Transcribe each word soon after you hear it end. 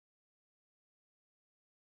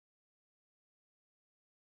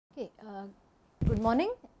Okay, good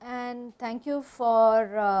morning and thank you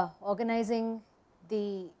for organizing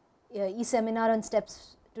the e-seminar on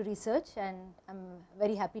steps to research, and I am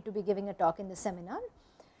very happy to be giving a talk in this seminar.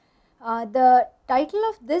 The title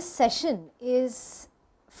of this session is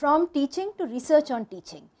From Teaching to Research on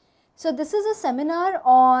Teaching. So, this is a seminar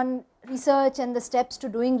on research and the steps to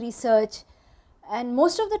doing research, and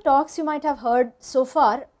most of the talks you might have heard so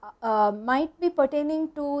far might be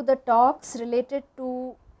pertaining to the talks related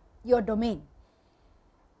to your domain.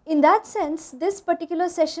 In that sense, this particular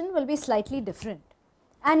session will be slightly different,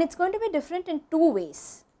 and it is going to be different in two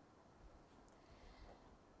ways.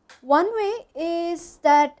 One way is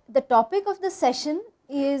that the topic of the session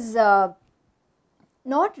is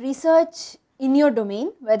not research in your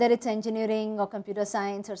domain, whether it is engineering or computer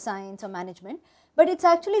science or management, but it is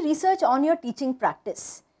actually research on your teaching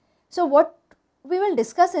practice. So, what we will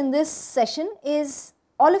discuss in this session is,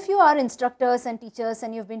 all of you are instructors and teachers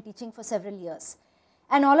and you have been teaching for several years,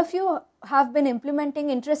 and all of you have been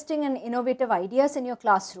implementing interesting and innovative ideas in your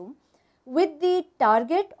classroom with the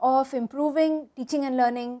target of improving teaching and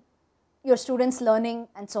learning, your students' learning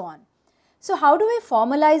and so on. So, how do we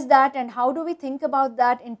formalize that and how do we think about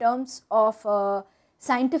that in terms of a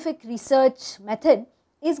scientific research method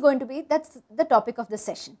is going to be, that is the topic of this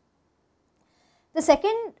session. The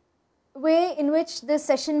second way in which this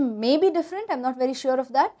session may be different, I am not very sure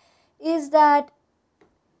of that, is that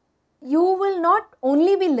you will not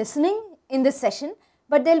only be listening in this session,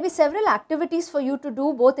 but there will be several activities for you to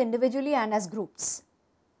do both individually and as groups.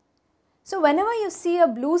 So, whenever you see a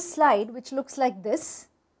blue slide which looks like this,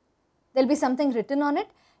 there will be something written on it.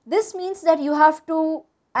 This means that you have to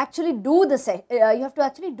actually do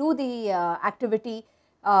the activity,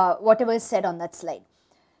 whatever is said on that slide.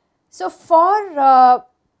 So, for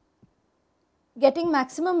getting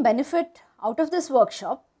maximum benefit out of this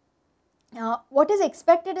workshop, what is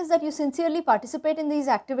expected is that you sincerely participate in these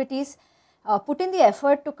activities, put in the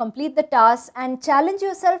effort to complete the task and challenge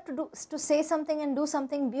yourself to say something and do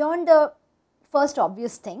something beyond the first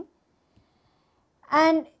obvious thing.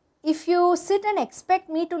 And if you sit and expect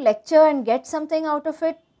me to lecture and get something out of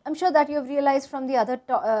it, I am sure that you have realized from the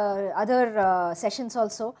other sessions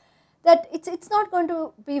also that it's not going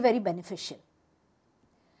to be very beneficial.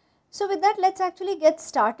 So, with that, let us actually get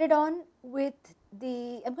started on with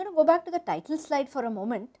I am going to go back to the title slide for a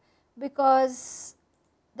moment, because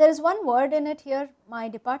there is one word in it here. My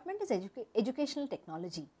department is educational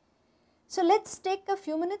technology. So, let us take a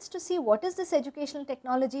few minutes to see what is this educational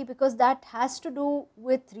technology, because that has to do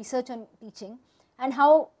with research on teaching and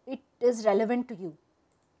how it is relevant to you.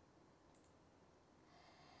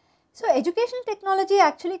 So, educational technology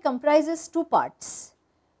actually comprises two parts.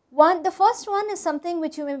 The first one is something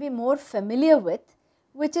which you may be more familiar with,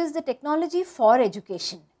 which is the technology for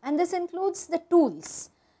education, and this includes the tools,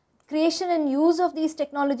 creation and use of these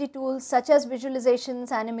technology tools such as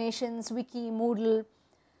visualizations, animations, wiki, Moodle.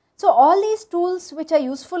 So, all these tools which are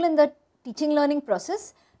useful in the teaching learning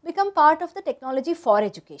process become part of the technology for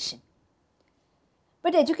education.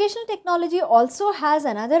 But educational technology also has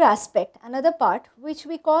another aspect, another part, which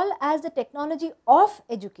we call as the technology of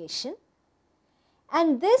education.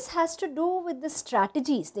 And this has to do with the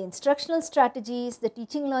strategies, the instructional strategies, the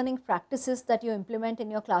teaching learning practices that you implement in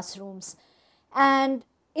your classrooms, and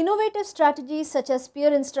innovative strategies such as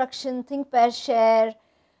peer instruction, think, pair, share,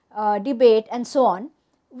 debate and so on,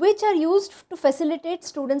 which are used to facilitate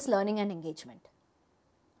students' learning and engagement.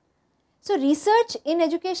 So, research in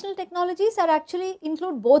educational technologies actually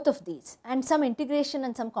include both of these and some integration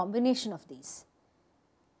and some combination of these.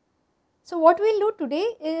 So, what we will do today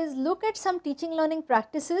is look at some teaching learning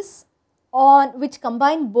practices which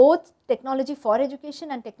combine both technology for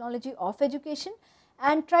education and technology of education,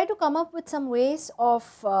 and try to come up with some ways of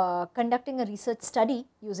conducting a research study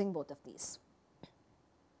using both of these.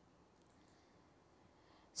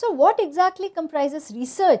 So, what exactly comprises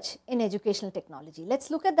research in educational technology? Let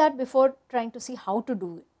us look at that before trying to see how to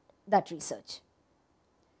do that research.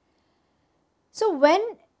 So, when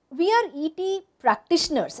we are ET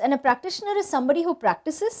practitioners, and a practitioner is somebody who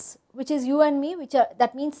practices, which is you and me,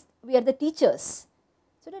 that means we are the teachers.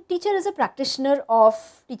 So, the teacher is a practitioner of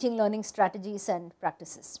teaching learning strategies and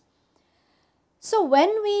practices. So,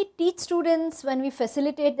 when we teach students, when we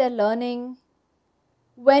facilitate their learning,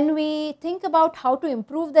 when we think about how to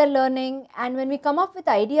improve their learning, and when we come up with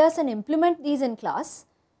ideas and implement these in class,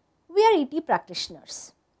 we are ET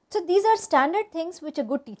practitioners. So, these are standard things which a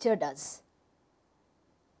good teacher does.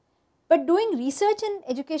 But doing research in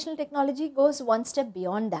educational technology goes one step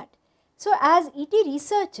beyond that. So, as ET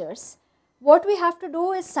researchers, what we have to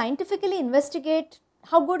do is scientifically investigate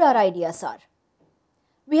how good our ideas are.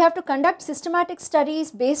 We have to conduct systematic studies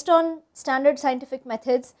based on standard scientific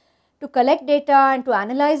methods to collect data and to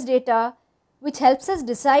analyze data, which helps us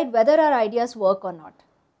decide whether our ideas work or not.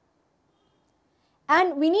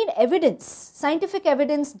 And we need evidence, scientific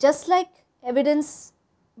evidence, just like evidence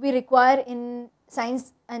we require in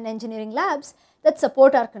science and engineering labs that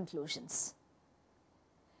support our conclusions.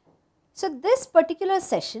 So this particular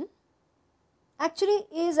session actually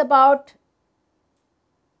is about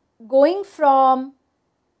going from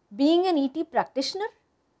being an ET practitioner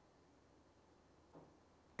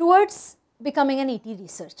towards becoming an ET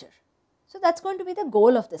researcher. So that is going to be the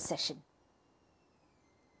goal of this session.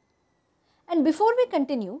 And before we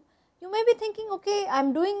continue, you may be thinking, okay, I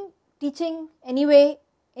am doing teaching anyway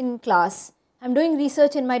in class, I am doing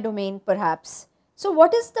research in my domain perhaps. So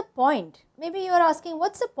what is the point? Maybe you are asking,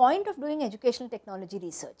 what is the point of doing educational technology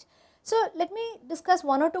research? So let me discuss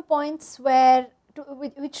one or two points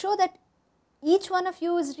which show that each one of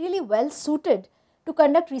you is really well suited to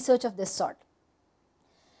conduct research of this sort.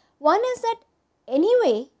 One is that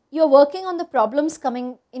anyway you are working on the problems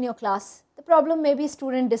coming in your class. The problem may be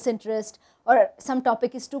student disinterest, or some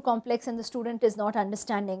topic is too complex and the student is not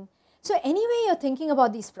understanding. So anyway you are thinking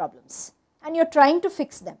about these problems and you are trying to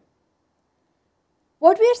fix them.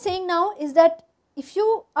 What we are saying now is that if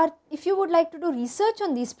you would like to do research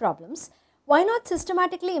on these problems, why not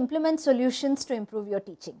systematically implement solutions to improve your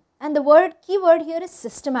teaching? And the key word here is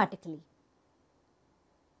systematically.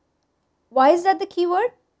 Why is that the key word?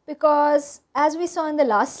 Because as we saw in the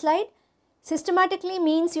last slide, systematically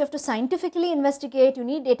means you have to scientifically investigate, you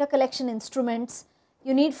need data collection instruments,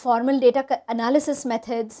 you need formal data analysis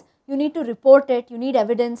methods, you need to report it, you need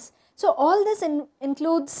evidence. So all this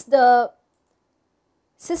includes the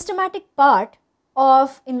systematic part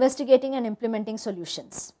of investigating and implementing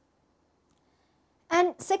solutions.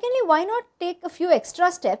 And secondly, why not take a few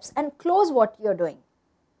extra steps and close what you are doing?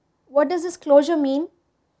 What does this closure mean?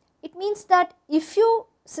 It means that if you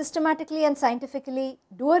systematically and scientifically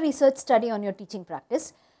do a research study on your teaching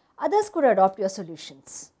practice, others could adopt your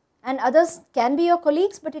solutions. And others can be your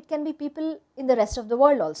colleagues, but it can be people in the rest of the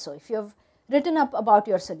world also if you have written up about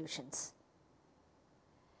your solutions.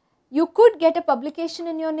 You could get a publication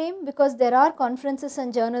in your name because there are conferences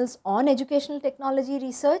and journals on educational technology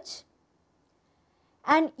research.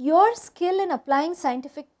 And your skill in applying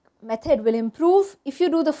scientific method will improve if you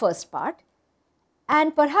do the first part,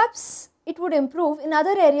 and perhaps it would improve in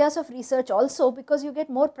other areas of research also because you get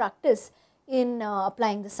more practice in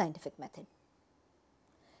applying the scientific method.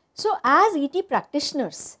 So as ET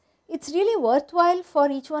practitioners, it is really worthwhile for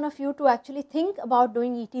each one of you to actually think about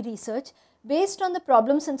doing ET research based on the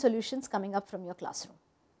problems and solutions coming up from your classroom.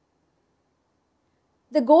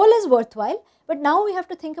 The goal is worthwhile, but now we have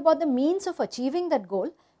to think about the means of achieving that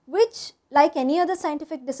goal, which like any other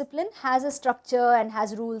scientific discipline has a structure and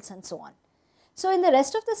has rules and so on. So in the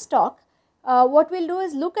rest of this talk, what we will do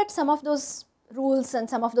is look at some of those rules and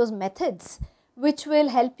some of those methods which will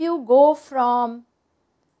help you go from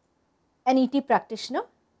an ET practitioner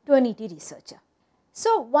to an ET researcher.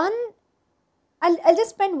 So I'll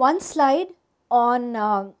just spend one slide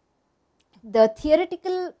on the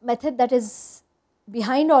theoretical method that is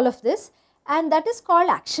behind all of this, and that is called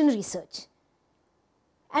action research.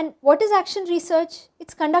 And what is action research? It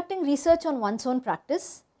is conducting research on one's own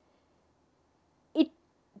practice. It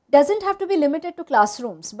does not have to be limited to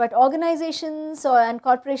classrooms, but organizations and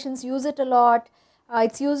corporations use it a lot.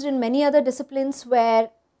 It is used in many other disciplines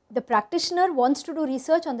where the practitioner wants to do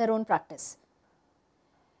research on their own practice.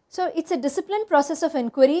 So it is a disciplined process of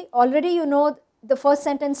inquiry. Already you know the first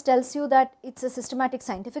sentence tells you that it is a systematic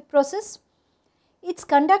scientific process. It is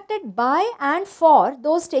conducted by and for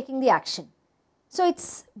those taking the action. So it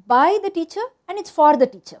is by the teacher and it is for the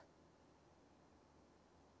teacher.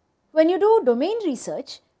 When you do domain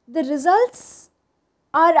research, the results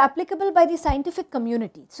are applicable by the scientific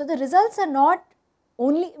community. So the results are not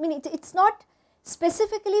only, it is not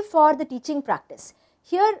specifically for the teaching practice.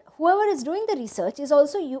 Here whoever is doing the research is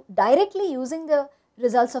also directly using the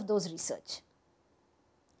results of those research.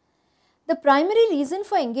 The primary reason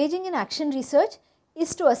for engaging in action research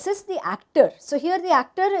is to assist the actor. So here the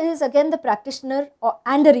actor is again the practitioner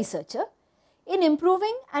and the researcher in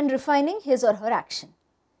improving and refining his or her action.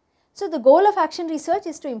 So the goal of action research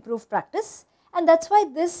is to improve practice, and that is why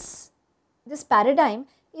this paradigm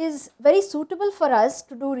is very suitable for us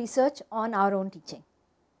to do research on our own teaching.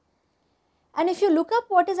 And if you look up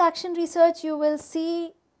what is action research, you will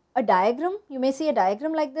see a diagram. You may see a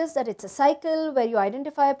diagram like this, that it is a cycle where you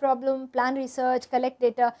identify a problem, plan research, collect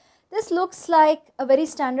data. This looks like a very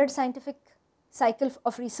standard scientific cycle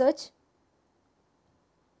of research.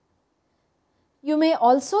 You may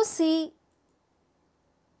also see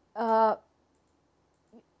You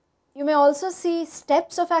may also see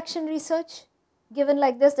steps of action research given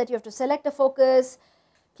like this, that you have to select a focus,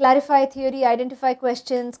 clarify theory, identify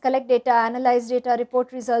questions, collect data, analyze data,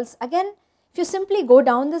 report results. Again, if you simply go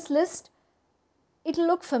down this list, it will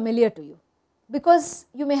look familiar to you because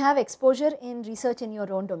you may have exposure in research in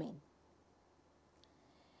your own domain.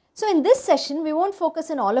 So in this session, we won't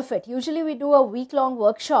focus on all of it. Usually we do a week-long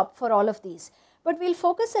workshop for all of these, but we'll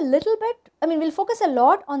focus a little bit, we'll focus a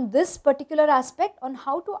lot on this particular aspect, on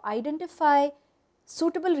how to identify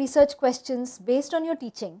suitable research questions based on your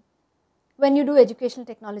teaching when you do educational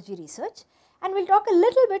technology research, and we'll talk a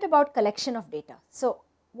little bit about collection of data. So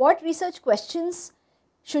what research questions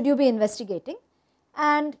should you be investigating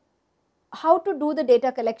and how to do the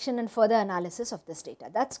data collection and further analysis of this data.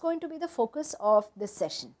 That's going to be the focus of this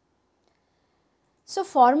session. So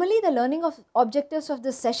formally, the learning objectives of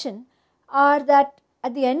this session are that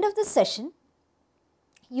at the end of the session,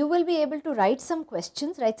 you will be able to write some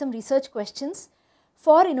questions, write some research questions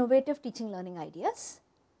for innovative teaching learning ideas,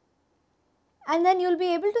 and then you will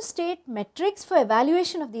be able to state metrics for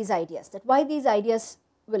evaluation of these ideas, that why these ideas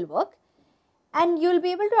will work, and you will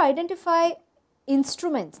be able to identify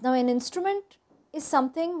instruments. Now an instrument is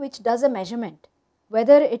something which does a measurement,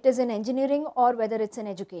 whether it is in engineering or whether it is in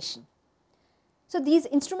education. So these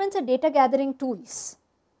instruments are data gathering tools.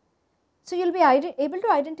 So you will be able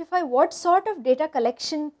to identify what sort of data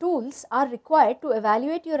collection tools are required to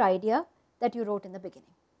evaluate your idea that you wrote in the beginning.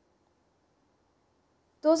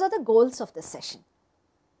 Those are the goals of this session.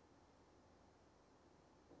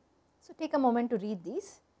 So take a moment to read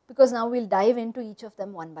these, because now we will dive into each of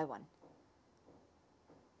them one by one.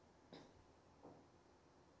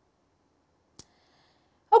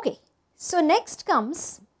 Okay, so next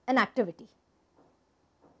comes an activity.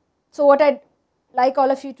 So what I'd like all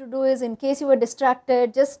of you to do is, in case you were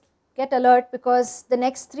distracted, just get alert, because the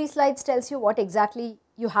next 3 slides tells you what exactly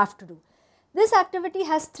you have to do. This activity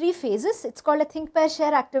has 3 phases. It's called a think, pair,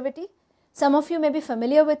 share activity. Some of you may be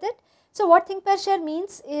familiar with it. So what think, pair, share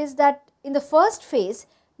means is that in the first phase,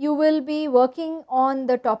 you will be working on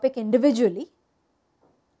the topic individually.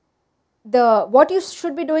 What you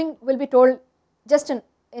should be doing will be told just in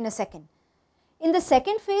a second. In the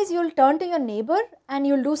second phase, you will turn to your neighbor and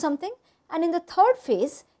you will do something, and in the third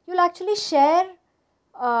phase, you will actually share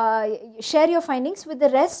your findings with the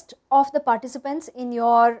rest of the participants in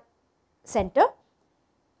your center,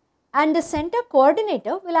 and the center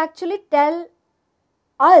coordinator will actually tell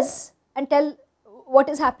us and tell what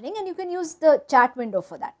is happening, and you can use the chat window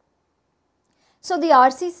for that. So the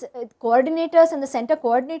RC coordinators and the center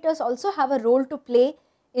coordinators also have a role to play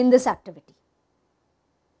in this activity.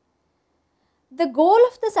 The goal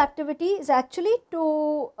of this activity is actually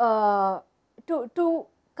to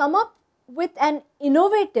come up with an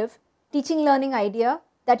innovative teaching learning idea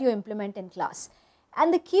that you implement in class,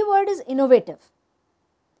 and the key word is innovative.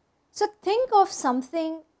 So think of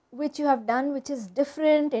something which you have done which is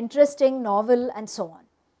different, interesting, novel, and so on.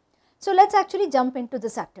 So let's actually jump into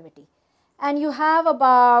this activity, and you have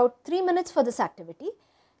about 3 minutes for this activity.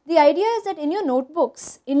 The idea is that in your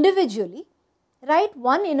notebooks individually, write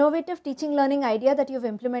one innovative teaching learning idea that you have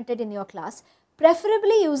implemented in your class,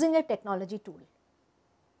 preferably using a technology tool.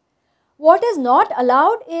 What is not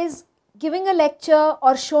allowed is giving a lecture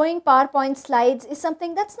or showing PowerPoint slides is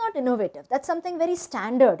something that's not innovative. That's something very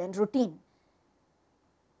standard and routine.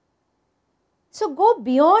 So go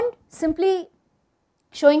beyond simply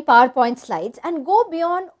showing PowerPoint slides and go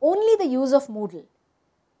beyond only the use of Moodle,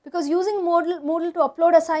 because using Moodle to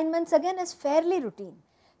upload assignments again is fairly routine.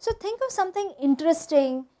 So think of something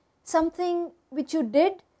interesting, something which you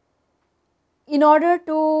did in order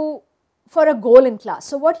for a goal in class.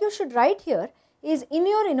 So what you should write here is, in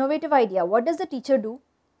your innovative idea, what does the teacher do,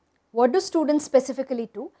 what do students specifically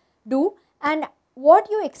do, and what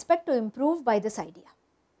you expect to improve by this idea.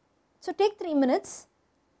 So take 3 minutes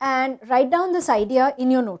and write down this idea in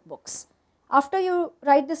your notebooks. After you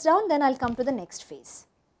write this down, then I'll come to the next phase.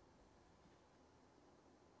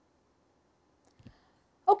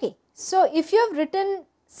 Okay, so if you have written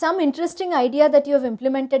some interesting idea that you have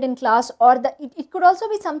implemented in class, or it could also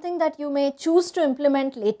be something that you may choose to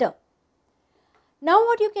implement later. Now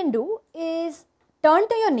what you can do is turn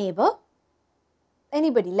to your neighbor,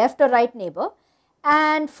 anybody, left or right neighbor,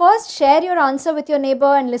 and first share your answer with your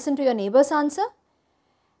neighbor and listen to your neighbor's answer.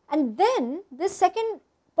 And then this second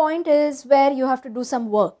point is where you have to do some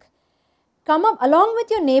work. Come up along with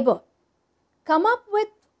your neighbor, come up with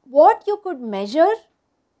what you could measure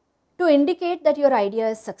to indicate that your idea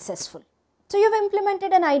is successful. So you have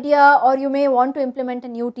implemented an idea, or you may want to implement a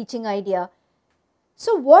new teaching idea.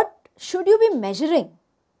 So what should you be measuring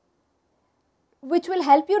which will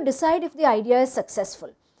help you decide if the idea is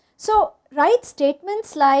successful. So write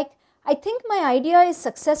statements like, I think my idea is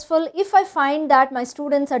successful if I find that my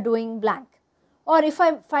students are doing blank, or if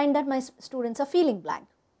I find that my students are feeling blank.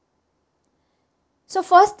 So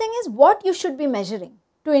first thing is what you should be measuring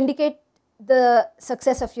to indicate the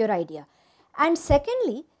success of your idea. And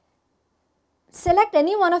secondly, select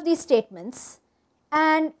any one of these statements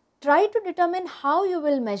and try to determine how you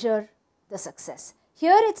will measure the success.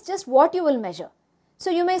 Here it's just what you will measure. So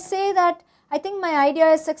you may say that I think my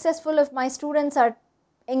idea is successful if my students are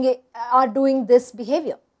doing this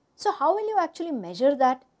behavior. So how will you actually measure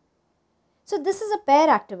that? So this is a pair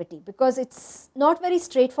activity because it's not very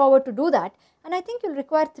straightforward to do that, and I think you'll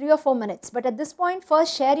require 3 or 4 minutes. But at this point,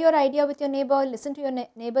 first share your idea with your neighbor, listen to your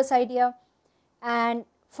neighbor's idea, and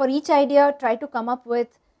for each idea try to come up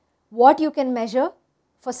with what you can measure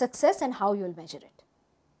for success and how you will measure it.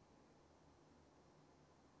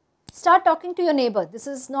 Start talking to your neighbor. This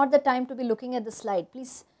is not the time to be looking at the slide.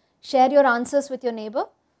 Please share your answers with your neighbor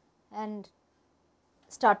and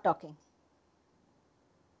start talking.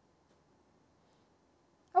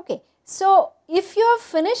 Okay, so if you have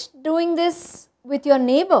finished doing this with your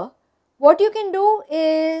neighbor, what you can do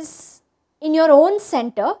is in your own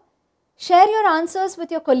center, share your answers with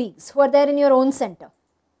your colleagues who are there in your own center.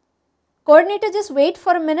 Coordinator, just wait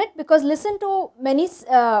for a minute because listen to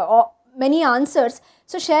many answers.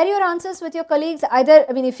 So share your answers with your colleagues, either,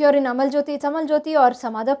 if you are in Amal Jyothi, it's Amal Jyothi or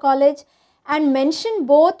some other college, and mention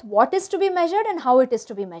both what is to be measured and how it is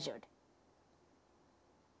to be measured.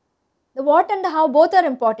 The what and the how both are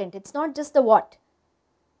important, it's not just the what.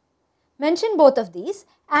 Mention both of these,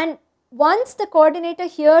 and once the coordinator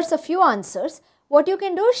hears a few answers, what you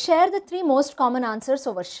can do is share the 3 most common answers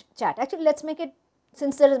over chat. Actually, let's make it,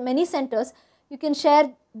 since there are many centers, you can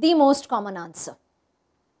share the most common answer.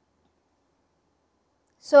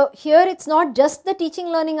 So here it's not just the teaching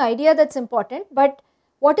learning idea that's important, but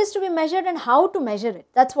what is to be measured and how to measure it,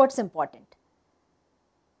 that's what's important.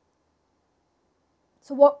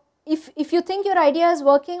 So if you think your idea is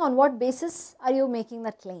working, on what basis are you making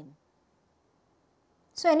that claim?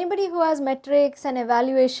 So anybody who has metrics and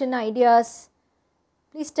evaluation ideas,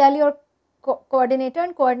 please tell your coordinator,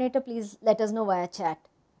 and coordinator please let us know via chat.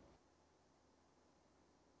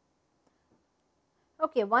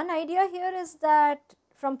 Okay, one idea here is that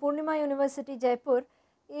from Purnima University, Jaipur,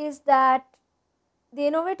 is that the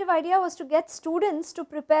innovative idea was to get students to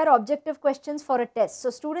prepare objective questions for a test.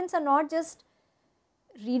 So students are not just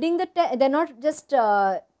reading the test, they are not just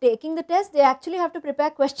taking the test, they actually have to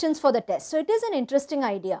prepare questions for the test. So it is an interesting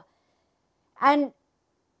idea. And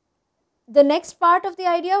the next part of the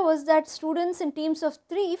idea was that students in teams of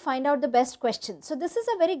 3 find out the best questions. So this is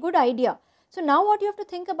a very good idea. So now what you have to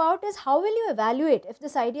think about is how will you evaluate if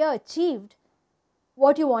this idea achieved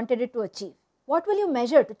what you wanted it to achieve? What will you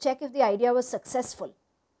measure to check if the idea was successful?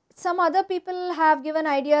 Some other people have given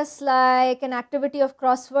ideas like an activity of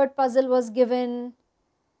crossword puzzle was given,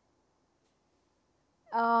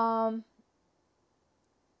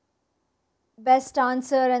 best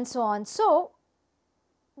answer and so on. So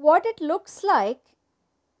what it looks like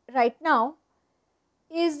right now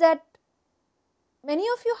is that many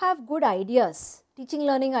of you have good ideas, teaching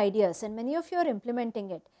learning ideas, and many of you are implementing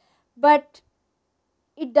it, but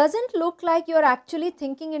it doesn't look like you are actually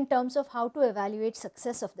thinking in terms of how to evaluate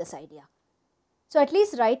success of this idea. So at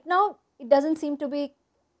least right now it doesn't seem to be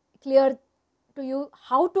clear to you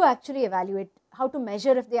how to actually evaluate, how to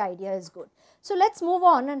measure if the idea is good. So let's move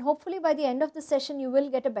on, and hopefully by the end of the session you will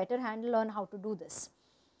get a better handle on how to do this.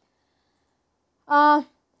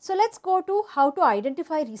 So let's go to how to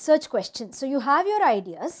identify research questions. So you have your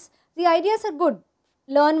ideas, the ideas are good.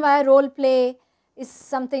 Learn via role play is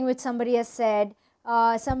something which somebody has said.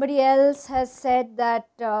 Somebody else has said that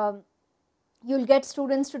you'll get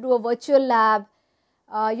students to do a virtual lab.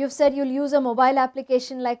 You've said you'll use a mobile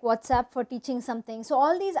application like WhatsApp for teaching something. So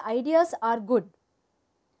all these ideas are good.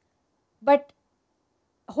 But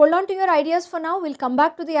hold on to your ideas for now, we'll come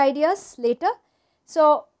back to the ideas later.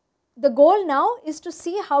 So the goal now is to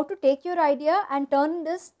see how to take your idea and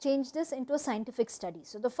change this into a scientific study.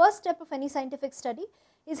 So the first step of any scientific study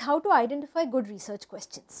is how to identify good research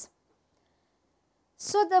questions.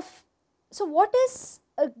 So what is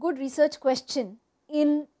a good research question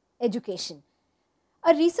in education?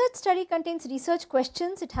 A research study contains research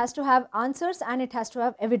questions, it has to have answers and it has to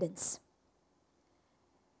have evidence.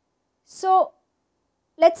 So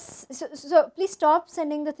please stop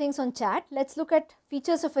sending the things on chat. Let's look at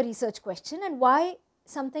features of a research question and why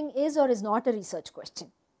something is or is not a research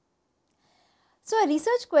question. So a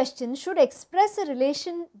research question should express a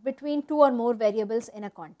relation between 2 or more variables in a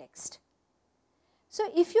context. So,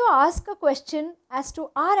 if you ask a question as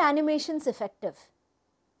to are animations effective,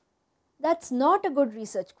 that is not a good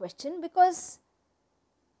research question, because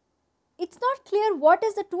it is not clear what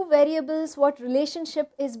is the two variables, what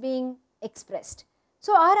relationship is being expressed.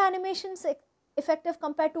 So, are animations effective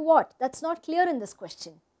compared to what? That is not clear in this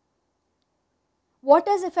question. What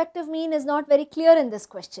does effective mean is not very clear in this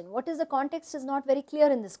question. What is the context is not very clear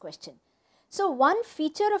in this question. So, one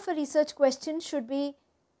feature of a research question should be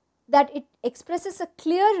that it expresses a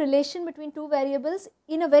clear relation between two variables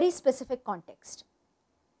in a very specific context.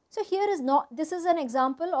 So, here is not, this is an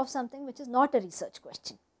example of something which is not a research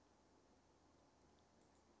question.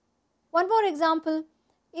 One more example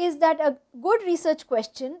is that a good research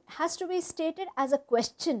question has to be stated as a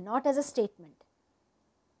question, not as a statement.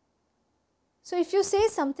 So, if you say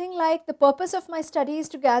something like the purpose of my study is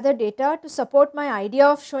to gather data to support my idea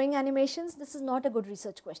of showing animations, this is not a good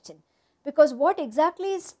research question, because what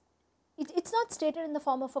exactly is, it is not stated in the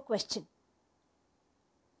form of a question.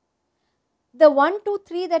 The 1, 2,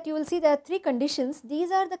 3 that you will see, there are 3 conditions,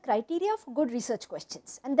 these are the criteria of good research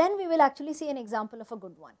questions, and then we will actually see an example of a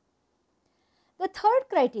good one. The third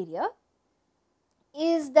criteria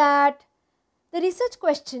is that the research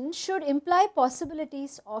question should imply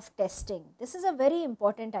possibilities of testing. This is a very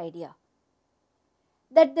important idea,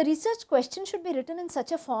 that the research question should be written in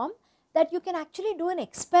such a form that you can actually do an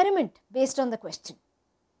experiment based on the question,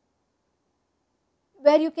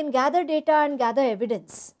 where you can gather data and gather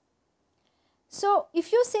evidence. So,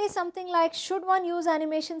 if you say something like, should one use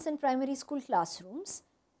animations in primary school classrooms,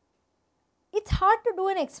 it is hard to do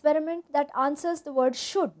an experiment that answers the word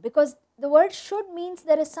should, because the word should means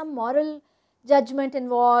there is some moral judgment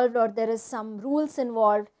involved or there is some rules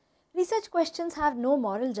involved. Research questions have no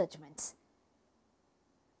moral judgments.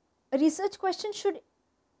 A research question should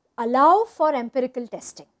allow for empirical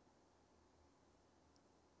testing.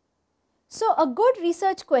 So, a good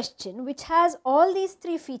research question which has all these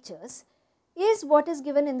 3 features is what is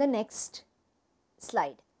given in the next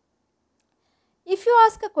slide. If you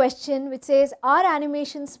ask a question which says, are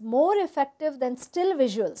animations more effective than still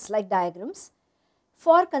visuals like diagrams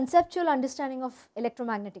for conceptual understanding of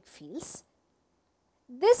electromagnetic fields,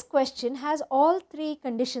 this question has all 3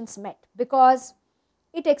 conditions met, because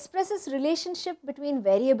it expresses relationship between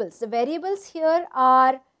variables. The variables here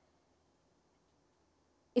are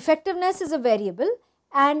effectiveness is a variable,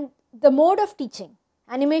 and the mode of teaching,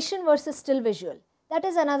 animation versus still visual, that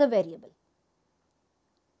is another variable.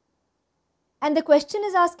 And the question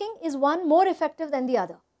is asking, is one more effective than the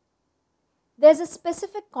other? There is a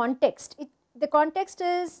specific context. The context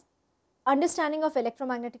is understanding of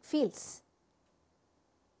electromagnetic fields.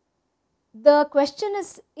 The question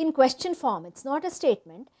is in question form, it is not a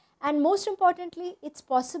statement, and most importantly, it is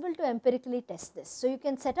possible to empirically test this. So, you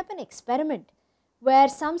can set up an experiment where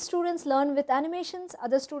some students learn with animations,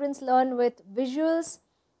 other students learn with visuals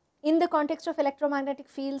in the context of electromagnetic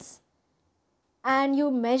fields, and you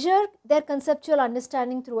measure their conceptual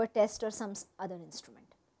understanding through a test or some other instrument.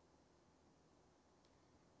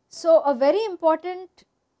 So, a very important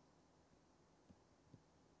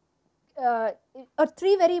or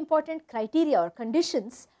 3 very important criteria or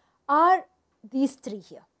conditions are these 3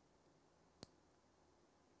 here.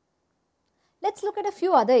 Let us look at a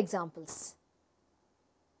few other examples.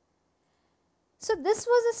 So, this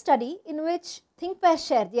was a study in which Think, Pair,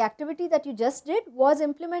 Share, the activity that you just did, was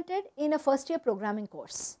implemented in a first year programming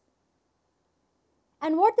course.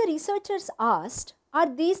 And what the researchers asked are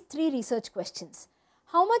these 3 research questions.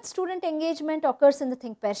 How much student engagement occurs in the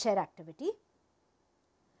Think, Pair, Share activity?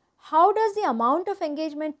 How does the amount of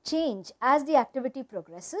engagement change as the activity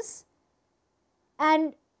progresses?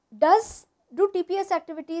 And do TPS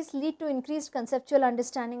activities lead to increased conceptual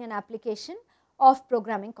understanding and application of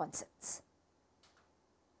programming concepts?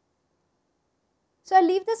 So, I will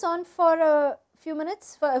leave this on for a few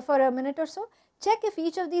minutes, for a minute or so. Check if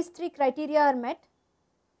each of these 3 criteria are met.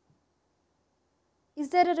 Is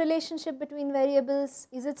there a relationship between variables?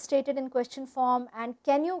 Is it stated in question form? And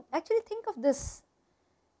can you actually think of this?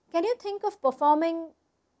 Can you think of performing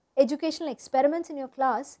educational experiments in your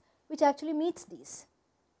class which actually meets these?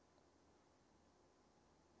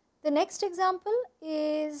 The next example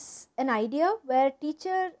is an idea where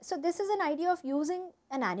so this is an idea of using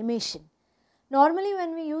an animation. Normally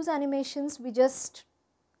when we use animations, we just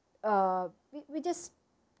show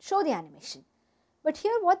the animation. But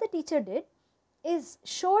here what the teacher did is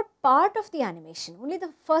showed part of the animation, only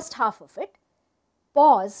the first half of it,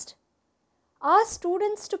 paused, asked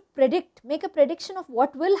students to make a prediction of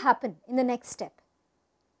what will happen in the next step,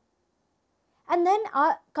 and then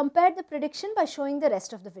compared the prediction by showing the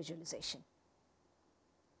rest of the visualization.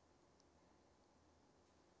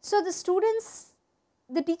 So, the students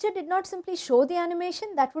the teacher did not simply show the animation,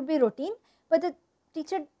 that would be routine, but the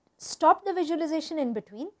teacher stopped the visualization in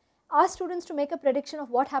between, asked students to make a prediction of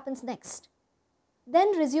what happens next,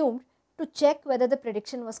 then resumed to check whether the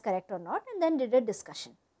prediction was correct or not, and then did a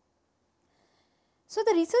discussion. So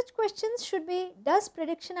the research questions should be, does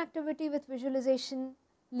prediction activity with visualization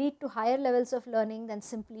lead to higher levels of learning than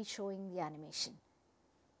simply showing the animation?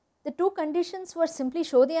 The two conditions were simply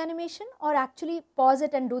show the animation or actually pause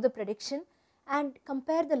it and do the prediction and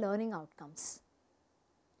compare the learning outcomes.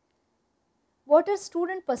 What are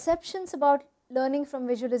student perceptions about learning from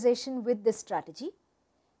visualization with this strategy?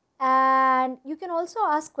 And you can also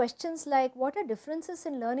ask questions like, what are differences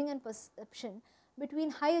in learning and perception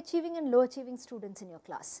between high achieving and low achieving students in your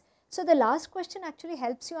class? So the last question actually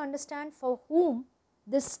helps you understand for whom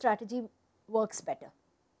this strategy works better.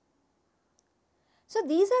 So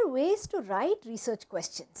these are ways to write research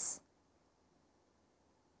questions.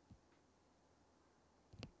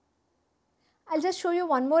 I will just show you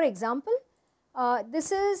one more example.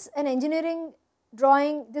 This is an engineering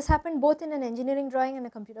drawing. This happened both in an engineering drawing and a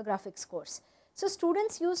computer graphics course. So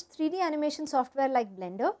students used 3D animation software like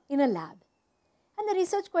Blender in a lab. And the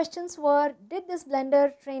research questions were, did this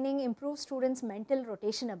Blender training improve students' mental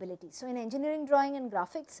rotation ability? So in engineering drawing and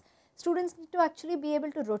graphics, students need to actually be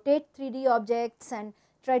able to rotate 3D objects and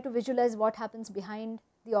try to visualize what happens behind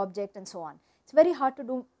the object and so on. It's very hard to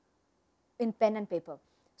do in pen and paper.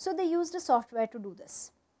 So they used a software to do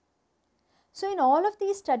this. So in all of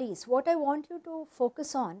these studies, what I want you to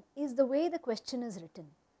focus on is the way the question is written.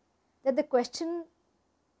 That the question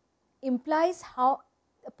implies how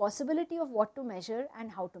the possibility of what to measure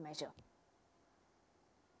and how to measure.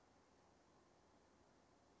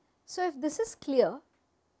 So if this is clear,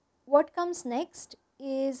 what comes next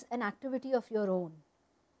is an activity of your own.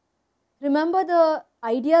 Remember the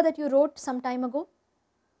idea that you wrote some time ago?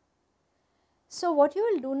 So what you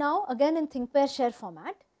will do now, again in think, pair, share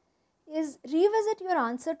format, is revisit your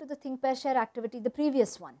answer to the think, pair, share activity, the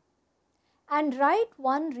previous one, and write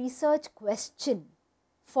one research question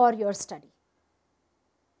for your study.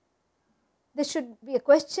 This should be a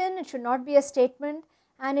question, it should not be a statement,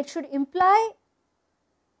 and it should imply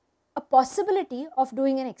a possibility of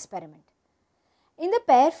doing an experiment. In the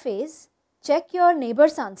pair phase, check your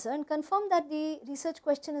neighbor's answer and confirm that the research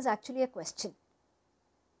question is actually a question.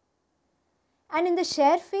 And in the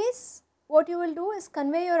share phase, what you will do is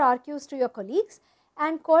convey your RQs to your colleagues,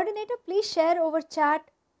 and coordinator, please share over chat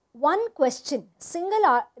one question,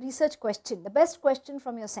 single research question, the best question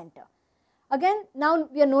from your center. Again, now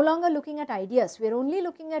we are no longer looking at ideas, we are only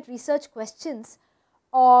looking at research questions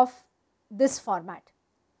of this format.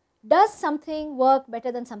 Does something work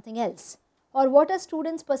better than something else? Or what are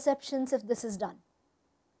students' perceptions if this is done?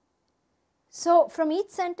 So from each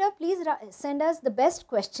center, please send us the best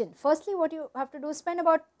question. Firstly, what you have to do is spend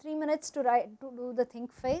about 3 minutes to do the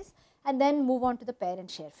think phase, and then move on to the pair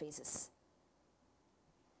and share phases.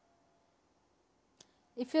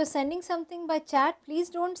 If you are sending something by chat, please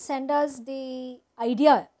do not send us the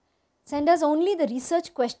idea. Send us only the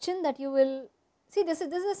research question that you will see. This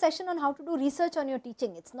is a session on how to do research on your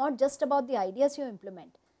teaching. It is not just about the ideas you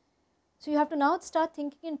implement. So you have to now start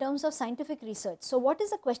thinking in terms of scientific research. So what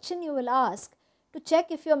is the question you will ask to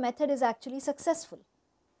check if your method is actually successful?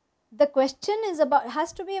 The question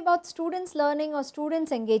has to be about students' learning or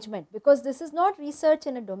students' engagement, because this is not research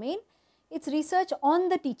in a domain, it is research on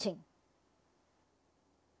the teaching.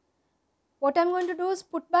 What I am going to do is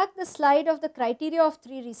put back the slide of the criteria of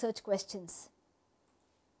 3 research questions.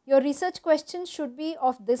 Your research questions should be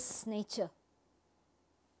of this nature.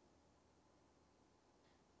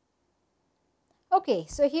 Okay,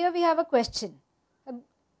 so here we have a question,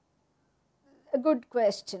 a good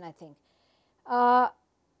question I think.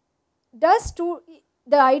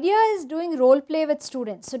 The idea is doing role play with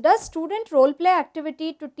students. So does student role play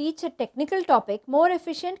activity to teach a technical topic more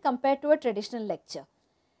efficient compared to a traditional lecture?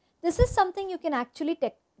 This is something you can actually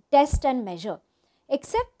test and measure,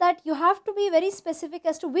 except that you have to be very specific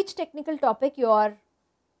as to which technical topic you are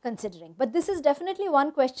considering. But this is definitely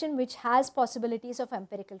one question which has possibilities of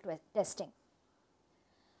empirical testing.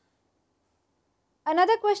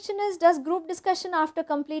 Another question is, does group discussion after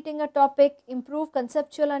completing a topic improve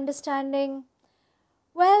conceptual understanding?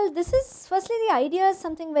 Well, this is, firstly, the idea is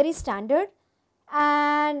something very standard,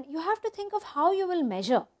 and you have to think of how you will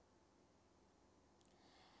measure.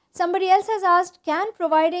 Somebody else has asked, can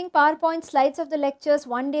providing PowerPoint slides of the lectures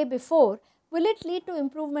one day before, will it lead to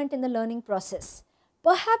improvement in the learning process?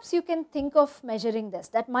 Perhaps you can think of measuring this,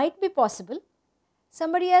 that might be possible.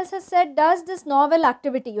 Somebody else has said, does this novel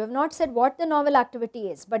activity, you have not said what the novel activity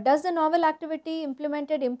is, but does the novel activity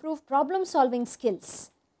implemented improve problem solving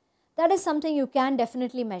skills? That is something you can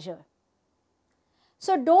definitely measure.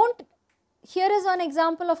 So don't, here is one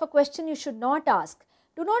example of a question you should not ask.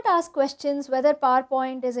 Do not ask questions whether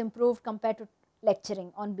PowerPoint is improved compared to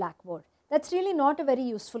lecturing on Blackboard. That's really not a very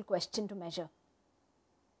useful question to measure.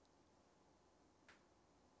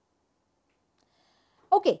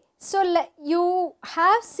 Okay, so you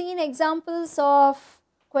have seen examples of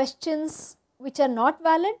questions which are not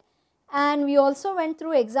valid, and we also went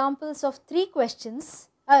through examples of three questions,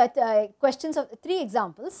 questions of three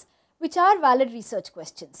examples which are valid research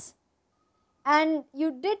questions. And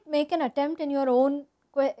you did make an attempt in your own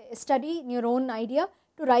study, in your own idea,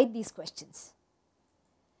 to write these questions.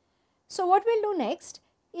 So what we will do next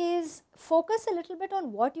is focus a little bit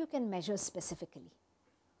on what you can measure specifically.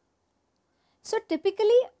 So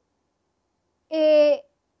typically a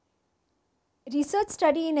research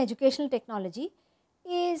study in educational technology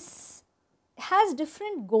has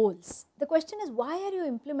different goals. The question is, why are you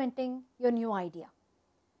implementing your new idea?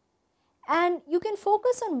 And you can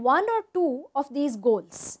focus on one or two of these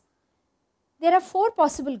goals. There are 4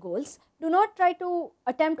 possible goals. Do not try to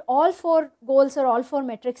attempt all 4 goals or all 4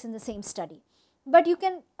 metrics in the same study, but you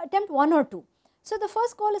can attempt 1 or 2. So the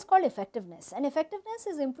first goal is called effectiveness, and effectiveness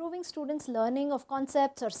is improving students' learning of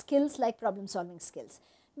concepts or skills like problem solving skills.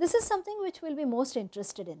 This is something which we will be most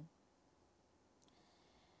interested in.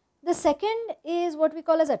 The second is what we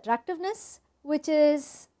call as attractiveness, which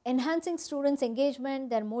is enhancing students' engagement,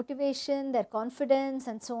 their motivation, their confidence,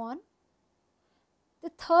 and so on. The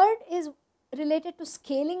third is related to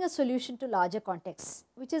scaling a solution to larger contexts,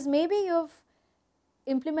 which is maybe you have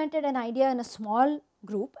implemented an idea in a small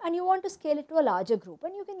group and you want to scale it to a larger group,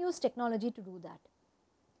 and you can use technology to do that.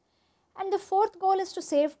 And the fourth goal is to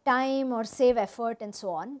save time or save effort and so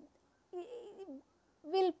on. We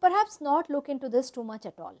will perhaps not look into this too much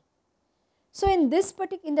at all. So in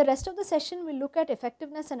the rest of the session, we will look at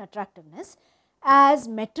effectiveness and attractiveness as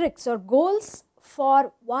metrics or goals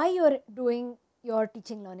for why you are doing your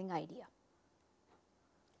teaching learning idea.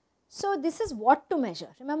 So this is what to measure.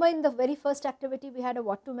 Remember, in the very first activity we had a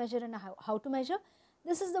what to measure and a how to measure.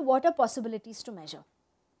 This is the what are possibilities to measure.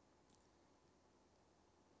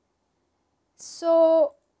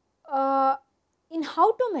 So in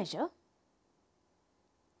how to measure,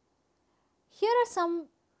 here are some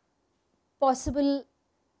possible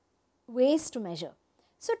ways to measure.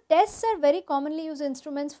 So tests are very commonly used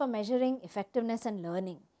instruments for measuring effectiveness and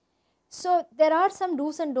learning. So there are some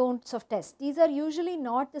do's and don'ts of tests. These are usually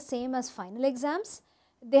not the same as final exams.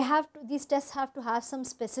 These tests have to have some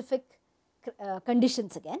specific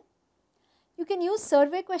conditions again. You can use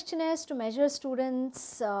survey questionnaires to measure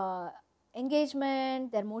students'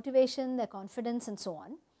 engagement, their motivation, their confidence, and so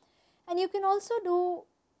on. And you can also do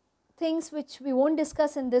things which we won't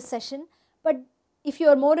discuss in this session, but if you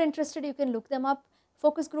are more interested, you can look them up: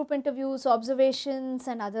 focus group interviews, observations,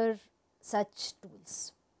 and other such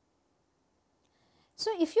tools. So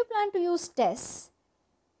if you plan to use tests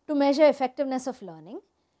to measure effectiveness of learning,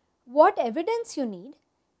 what evidence you need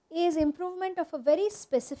is improvement of a very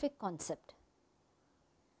specific concept.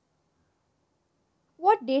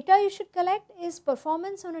 What data you should collect is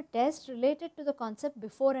performance on a test related to the concept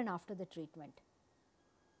before and after the treatment,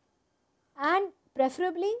 and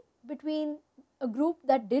preferably between a group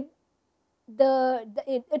that did the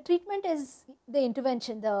treatment is the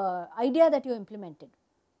intervention, the idea that you implemented.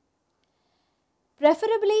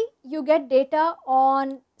 Preferably you get data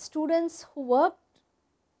on students who worked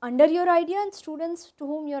under your idea and students to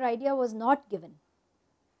whom your idea was not given.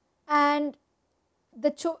 And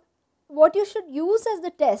what you should use as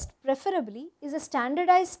the test preferably is a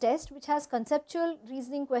standardized test which has conceptual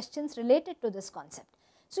reasoning questions related to this concept.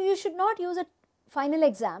 So you should not use a final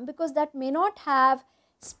exam because that may not have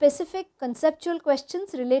specific conceptual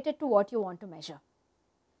questions related to what you want to measure.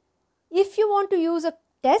 If you want to use a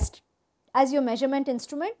test as your measurement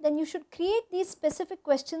instrument, then you should create these specific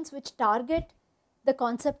questions which target the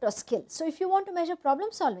concept or skill. So if you want to measure problem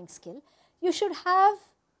solving skill, you should have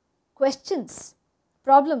questions,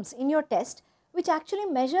 problems in your test which actually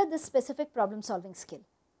measure this specific problem solving skill.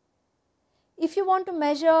 If you want to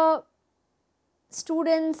measure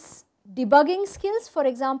students' debugging skills, for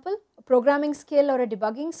example, a programming skill or a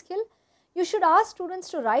debugging skill, you should ask students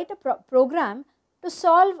to write a program to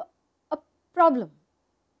solve a problem.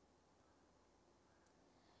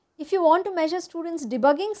 If you want to measure students'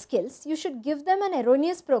 debugging skills, you should give them an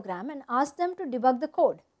erroneous program and ask them to debug the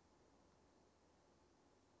code.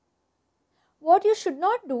 What you should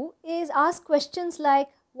not do is ask questions like,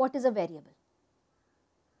 what is a variable?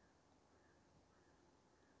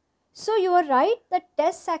 So you are right that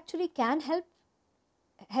tests actually can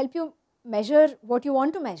help you measure what you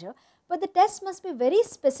want to measure, but the test must be very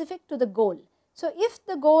specific to the goal. So, if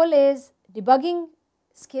the goal is debugging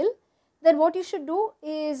skill, then what you should do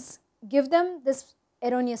is give them this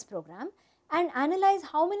erroneous program and analyze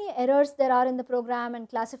how many errors there are in the program and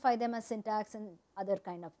classify them as syntax and other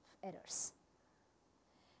kind of errors.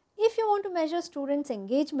 If you want to measure students'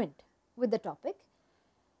 engagement with the topic,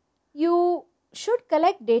 you should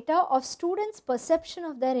collect data of students' perception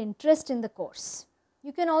of their interest in the course.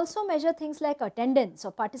 You can also measure things like attendance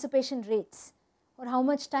or participation rates or how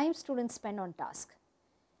much time students spend on task.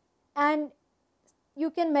 And you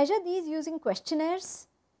can measure these using questionnaires.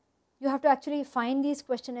 You have to actually find these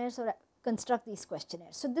questionnaires or construct these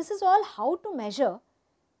questionnaires. So, this is all how to measure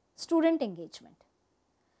student engagement.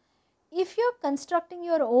 If you are constructing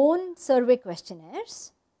your own survey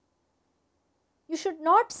questionnaires, you should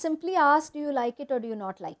not simply ask do you like it or do you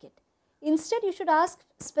not like it. Instead, you should ask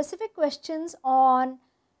specific questions on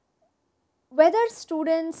whether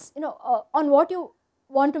students, on what you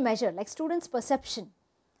want to measure, like students' perception.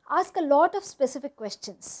 Ask a lot of specific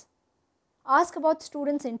questions. Ask about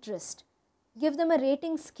students' interest. Give them a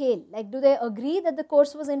rating scale, like do they agree that the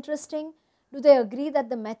course was interesting? Do they agree that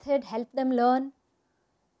the method helped them learn?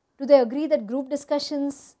 Do they agree that group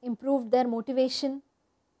discussions improved their motivation?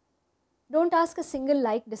 Don't ask a single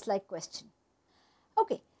like-dislike question.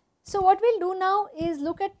 Okay, so what we will do now is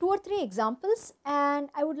look at 2 or 3 examples, and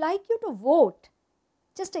I would like you to vote,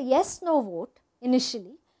 just a yes-no vote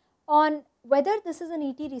initially, on whether this is an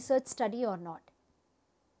ET research study or not.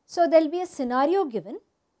 So, there will be a scenario given,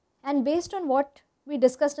 and based on what we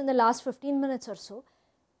discussed in the last 15 minutes or so,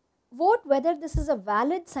 vote whether this is a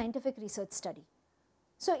valid scientific research study.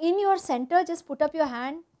 So, in your center, just put up your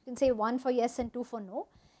hand, you can say 1 for yes and 2 for no,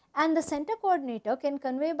 and the center coordinator can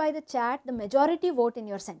convey by the chat the majority vote in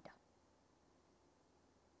your center.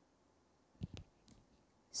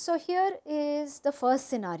 So, here is the first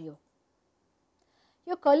scenario.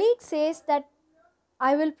 Your colleague says that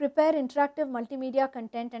I will prepare interactive multimedia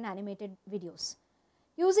content and animated videos.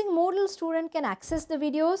 Using Moodle, student can access the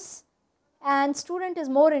videos and student is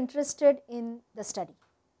more interested in the study.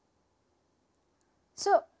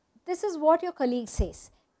 So, this is what your colleague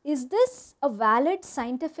says. Is this a valid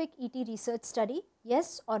scientific ET research study?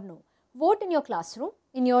 Yes or no? Vote in your classroom,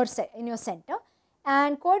 in your center,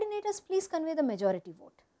 and coordinators please convey the majority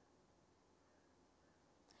vote.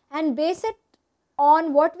 And base it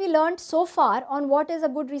on what we learned so far on what is a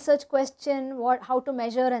good research question, how to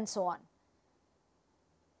measure and so on.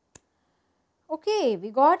 Okay, we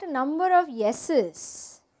got a number of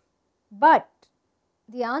yeses, but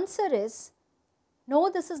the answer is no,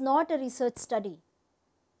 this is not a research study.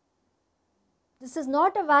 This is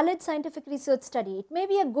not a valid scientific research study. It may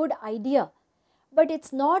be a good idea, but it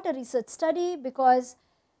is not a research study because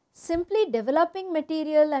simply developing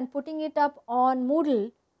material and putting it up on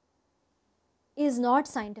Moodle is not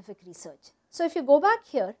scientific research. So, if you go back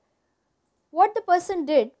here, what the person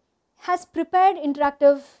did has prepared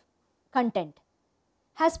interactive content,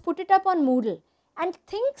 has put it up on Moodle and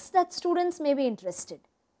thinks that students may be interested.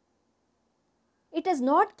 It is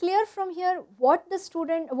not clear from here what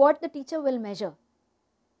the teacher will measure.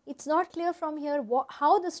 It is not clear from here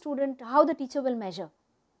how the teacher will measure.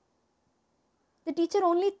 The teacher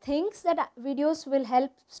only thinks that videos will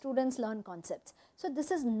help students learn concepts. So,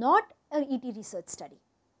 this is not an ET research study.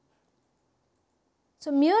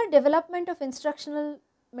 So, mere development of instructional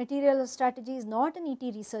material or strategy is not an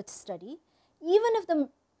ET research study, even if the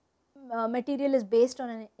material is based on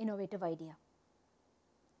an innovative idea.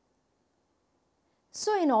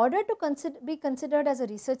 So, in order to be considered as a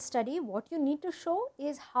research study, what you need to show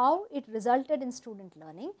is how it resulted in student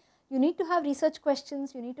learning. You need to have research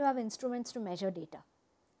questions, you need to have instruments to measure data.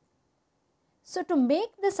 So, to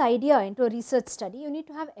make this idea into a research study, you need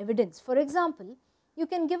to have evidence. For example, you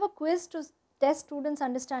can give a quiz to test students'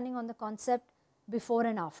 understanding on the concept before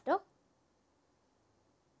and after.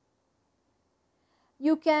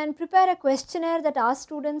 You can prepare a questionnaire that asks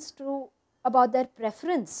students about their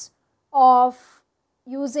preference of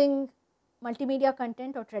using multimedia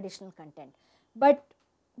content or traditional content. But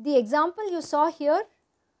the example you saw here,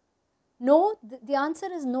 no, the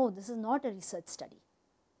answer is no, this is not a research study.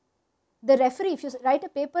 The referee, if you write a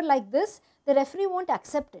paper like this, the referee won't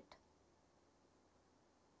accept it.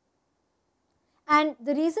 And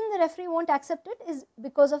the reason the referee won't accept it is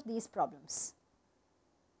because of these problems.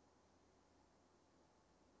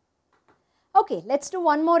 Okay, let us do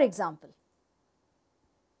one more example.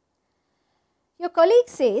 Your colleague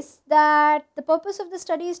says that the purpose of the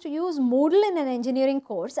study is to use Moodle in an engineering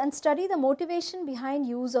course and study the motivation behind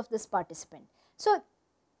use of this participant. So,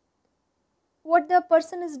 what the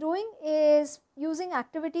person is doing is using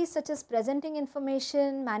activities such as presenting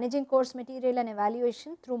information, managing course material and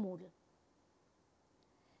evaluation through Moodle.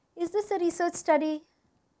 Is this a research study?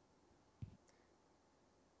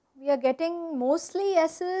 We are getting mostly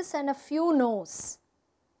yeses and a few no's.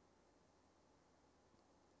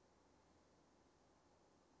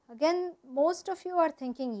 Again, most of you are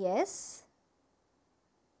thinking yes.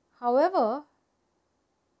 However,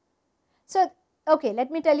 so okay,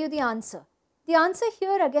 let me tell you the answer. The answer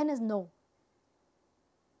here again is no.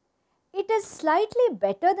 It is slightly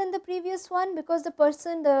better than the previous one because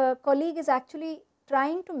the colleague is actually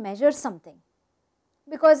trying to measure something,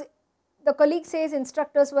 because the colleague says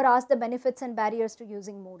instructors were asked the benefits and barriers to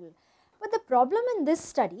using Moodle. But the problem in this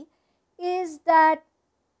study is that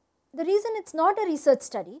the reason it is not a research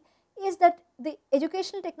study is that the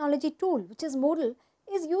educational technology tool, which is Moodle,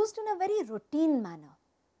 is used in a very routine manner.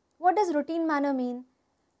 What does routine manner mean?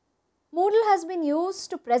 Moodle has been used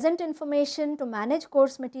to present information, to manage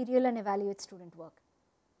course material and evaluate student work.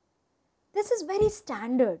 This is very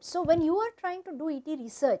standard. So, when you are trying to do ET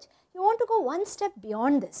research, you want to go one step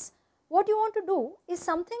beyond this. What you want to do is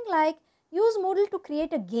something like use Moodle to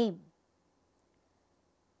create a game.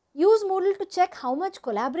 Use Moodle to check how much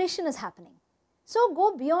collaboration is happening. So,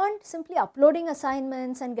 go beyond simply uploading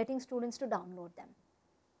assignments and getting students to download them.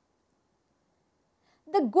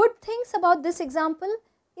 The good things about this example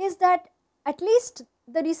is that at least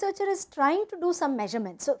the researcher is trying to do some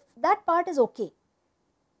measurements. So, that part is okay.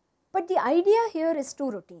 But the idea here is too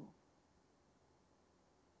routine.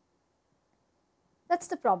 That is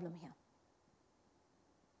the problem here.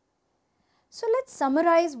 So, let us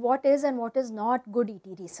summarize what is and what is not good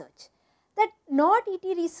ET research. That not ET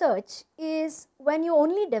research is when you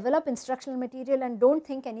only develop instructional material and don't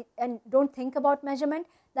think about measurement.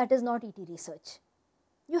 That is not ET research.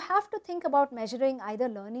 You have to think about measuring either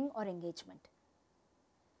learning or engagement.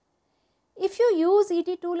 If you use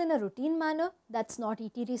ET tool in a routine manner, that is not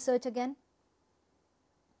ET research again.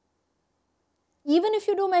 Even if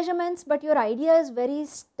you do measurements but your idea is very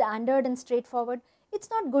standard and straightforward, it is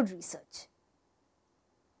not good research.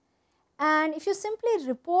 And if you simply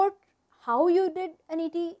report how you did an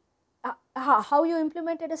ET, how you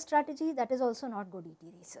implemented a strategy, that is also not good ET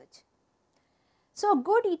research. So,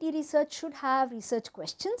 good ET research should have research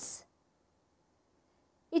questions.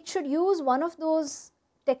 It should use one of those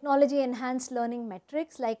technology enhanced learning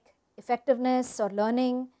metrics like effectiveness or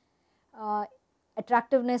learning,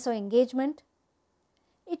 attractiveness or engagement.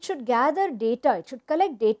 It should gather data, it should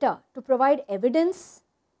collect data to provide evidence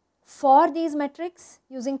for these metrics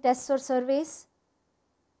using tests or surveys.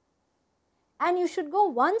 And you should go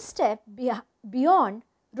one step beyond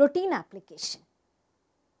routine application.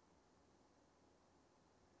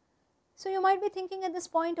 So, you might be thinking at this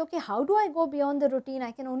point, okay, how do I go beyond the routine?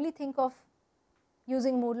 I can only think of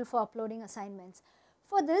using Moodle for uploading assignments.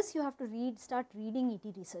 For this, you have to start reading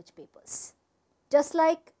ET research papers. Just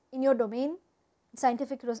like in your domain,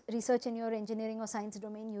 scientific research in your engineering or science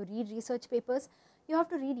domain, you read research papers, you have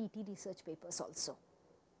to read ET research papers also.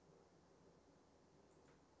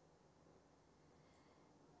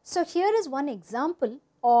 So, here is one example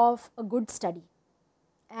of a good study,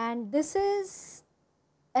 and this is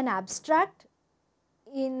an abstract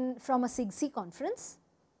from a SIGSI conference.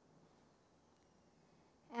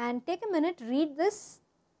 And take a minute, read this.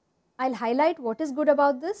 I will highlight what is good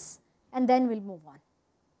about this and then we will move on.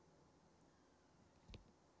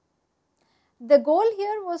 The goal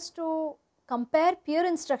here was to compare peer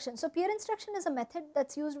instruction. So, peer instruction is a method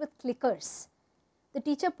that is used with clickers. The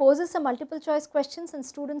teacher poses some multiple choice questions and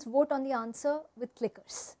students vote on the answer with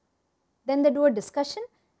clickers. Then they do a discussion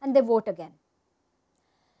and they vote again.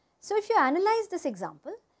 So, if you analyze this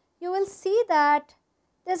example, you will see that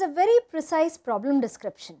there is a very precise problem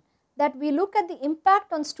description, that we look at the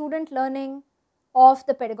impact on student learning of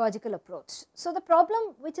the pedagogical approach. So, the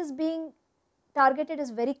problem which is being targeted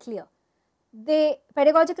is very clear. The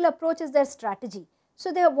pedagogical approach is their strategy.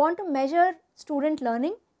 So, they want to measure student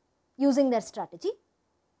learning using their strategy.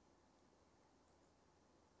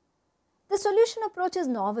 The solution approach is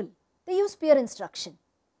novel. They use peer instruction,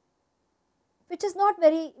 which is not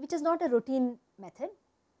a routine method.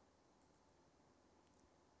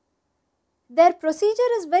 Their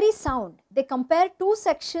procedure is very sound. They compare two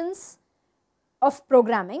sections of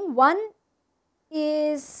programming. One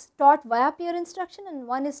is taught via peer instruction and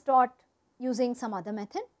one is taught using some other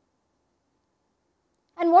method.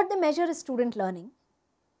 And what they measure is student learning.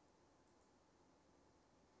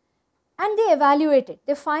 And they evaluate it.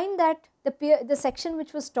 They find that the section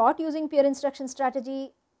which was taught using peer instruction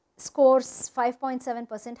strategy scores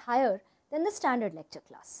 5.7% higher than the standard lecture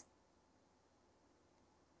class.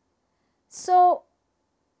 So,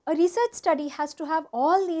 a research study has to have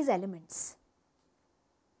all these elements.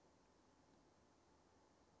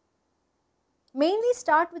 Mainly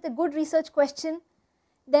start with a good research question,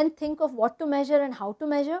 then think of what to measure and how to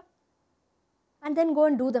measure, and then go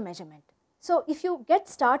and do the measurement. So, if you get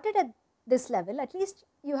started at this level, at least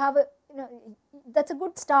you have a, that is a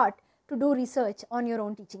good start to do research on your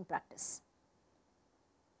own teaching practice.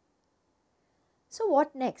 So,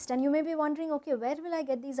 what next? And you may be wondering, okay, where will I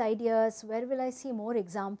get these ideas? Where will I see more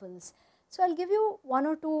examples? So, I will give you one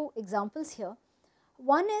or two examples here.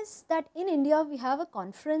 One is that in India we have a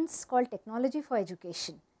conference called Technology for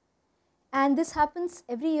Education, and this happens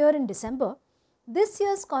every year in December. This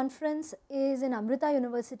year's conference is in Amrita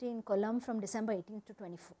University in Kollam from December 18th to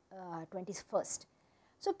 21st.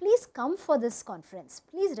 So, please come for this conference,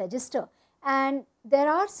 please register, and there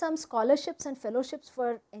are some scholarships and fellowships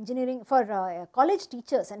for engineering, for college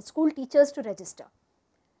teachers and school teachers to register.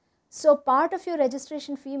 So, part of your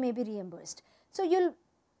registration fee may be reimbursed. So, you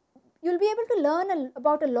will be able to learn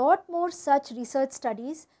about a lot more such research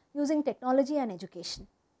studies using technology and education.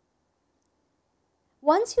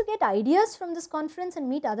 Once you get ideas from this conference and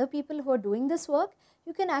meet other people who are doing this work,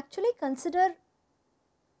 you can actually consider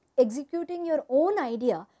executing your own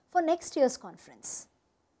idea for next year's conference.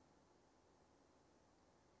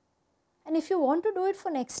 And if you want to do it for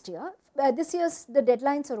next year, this year's the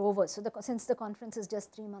deadlines are over, so since the conference is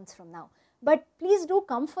just 3 months from now. But please do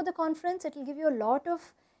come for the conference, it will give you a lot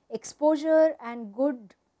of exposure and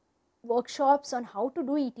good workshops on how to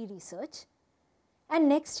do ET research. And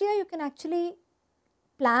next year you can actually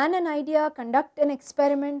plan an idea, conduct an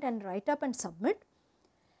experiment and write up and submit.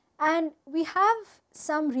 And we have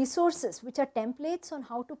some resources which are templates on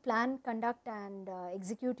how to plan, conduct and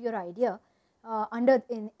execute your idea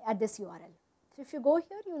at this URL. So, if you go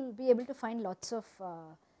here you will be able to find lots of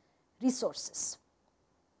resources.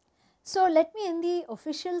 So, let me end the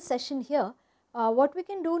official session here. What we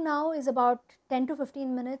can do now is about 10 to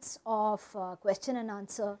 15 minutes of question and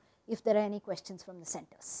answer if there are any questions from the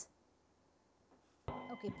centers.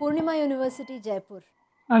 Okay, Purnima University, Jaipur.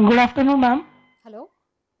 Good afternoon, ma'am. Hello.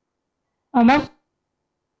 Ma'am,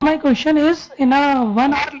 my question is, in a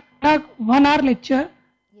 1 hour lecture,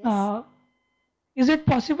 Yes. is it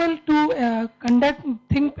possible to conduct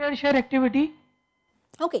think, pair, share activity?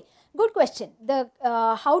 Okay, good question. The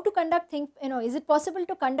how to conduct think, is it possible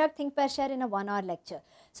to conduct think, pair, share in a 1 hour lecture?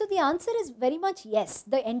 So, the answer is very much yes.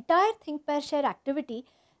 The entire think, pair, share activity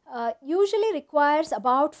usually requires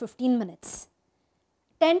about 15 minutes.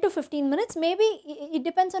 10 to 15 minutes, maybe it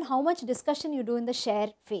depends on how much discussion you do in the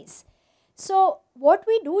share phase. So, what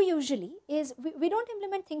we do usually is we do not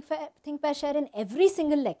implement think, pair, share in every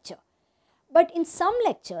single lecture, but in some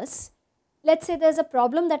lectures, let us say there is a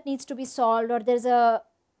problem that needs to be solved or there is a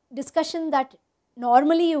discussion that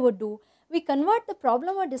normally you would do, we convert the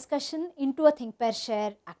problem or discussion into a think, pair,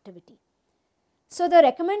 share activity. So, the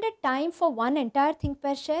recommended time for one entire think,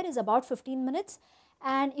 pair, share is about 15 minutes.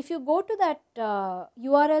 And if you go to that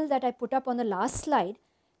URL that I put up on the last slide,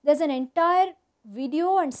 there is an entire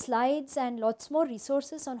video and slides and lots more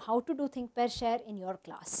resources on how to do think, pair, share in your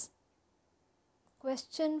class.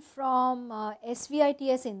 Question from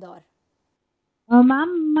SVITS Indore.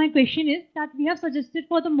 Ma'am, my question is that we have suggested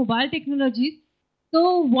for the mobile technologies.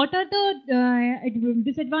 So, what are the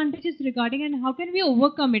disadvantages regarding and how can we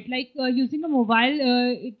overcome it? Like using a mobile,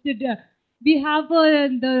 we have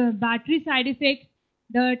the battery side effects,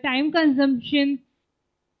 the time consumption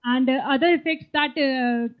and other effects that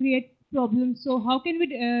create problems. So, how can we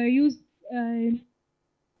use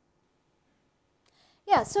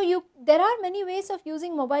Yeah, so there are many ways of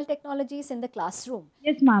using mobile technologies in the classroom.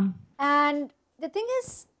 Yes, ma'am. And the thing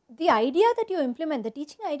is, the idea that you implement, the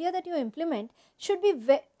teaching idea that you implement should be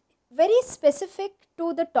very specific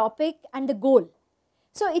to the topic and the goal.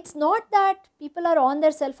 So, it is not that people are on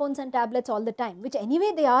their cell phones and tablets all the time, which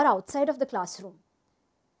anyway they are outside of the classroom.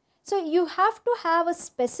 So, you have to have a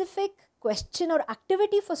specific question or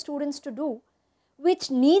activity for students to do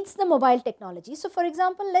which needs the mobile technology. So, for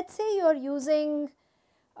example, let us say you are using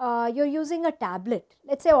a tablet.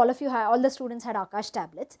 Let us say all the students had Akash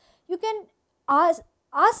tablets. You can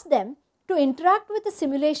ask them to interact with the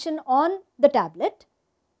simulation on the tablet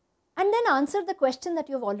and then answer the question that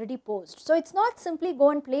you have already posed. So, it is not simply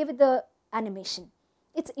go and play with the animation.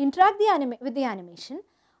 It is interact with the animation,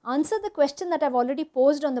 answer the question that I have already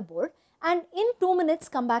posed on the board and in 2 minutes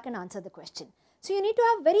come back and answer the question. So, you need to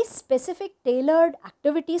have very specific tailored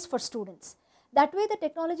activities for students. That way the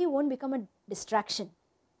technology will not become a distraction.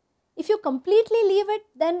 If you completely leave it,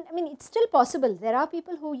 then I mean it is still possible. There are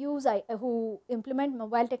people who implement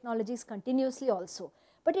mobile technologies continuously also.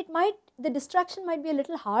 but the distraction might be a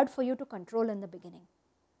little hard for you to control in the beginning.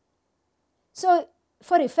 So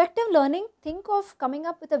for effective learning, think of coming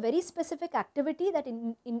up with a very specific activity that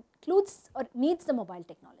includes or needs the mobile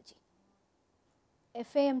technology.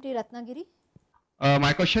 FAMT Ratnagiri.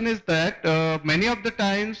 My question is that many of the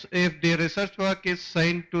times if the research work is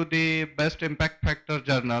sent to the best impact factor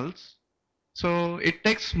journals, so it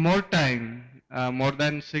takes more time, more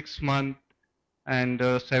than 6 months and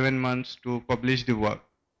 7 months to publish the work.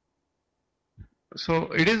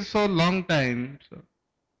 So it is so long time. So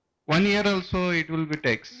 1 year also it will be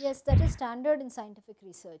takes. Yes, that is standard in scientific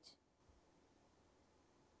research.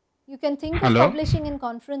 You can think Hello? of publishing in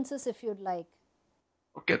conferences if you'd like.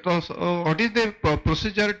 Okay, so what is the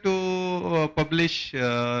procedure to publish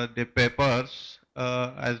the papers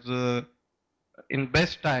as in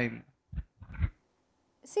best time?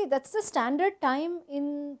 See, that's the standard time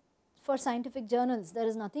for scientific journals. There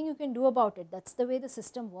is nothing you can do about it. That's the way the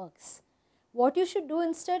system works. What you should do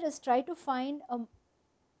instead is try to find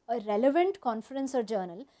a relevant conference or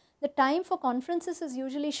journal. The time for conferences is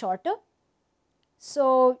usually shorter.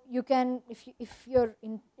 So you can, if you're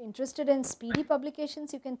interested in speedy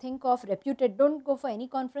publications, you can think of reputed, don't go for any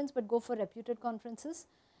conference, but go for reputed conferences.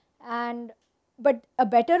 But a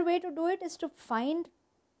better way to do it is to find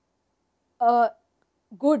a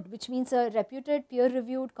good, which means a reputed peer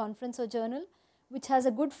reviewed conference or journal, which has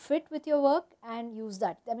a good fit with your work, and use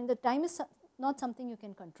that. I mean, the time is not something you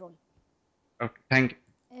can control. Okay, thank you.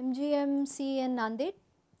 MGMC in Nanded.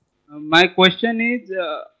 My question is,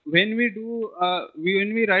 when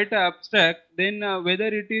we write an abstract, then whether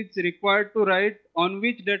it is required to write on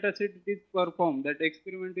which data set it is performed, that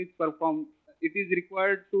experiment is performed, it is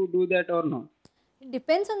required to do that or not? It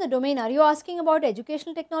depends on the domain. Are you asking about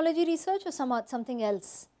educational technology research or something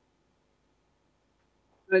else?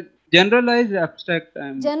 Generalized abstract.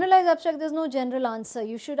 Generalized abstract, there is no general answer.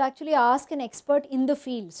 You should actually ask an expert in the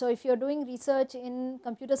field. So if you are doing research in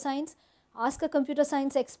computer science, ask a computer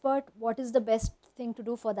science expert what is the best thing to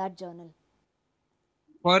do for that journal.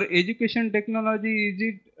 For education technology, is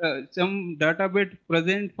it some database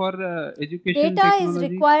present for education data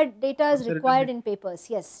technology? Data is required in papers.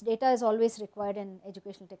 Yes, data is always required in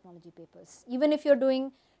educational technology papers. Even if you are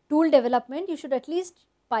doing tool development, you should at least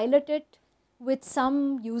pilot it with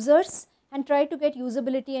some users and try to get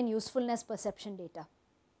usability and usefulness perception data.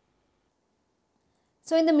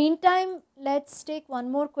 So in the meantime, let's take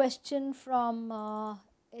one more question from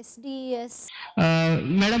SDS.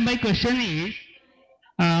 Madam, my question is,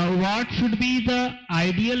 what should be the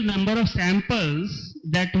ideal number of samples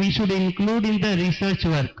that we should include in the research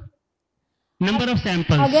work? Number of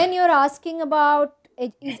samples. Again, you are asking about,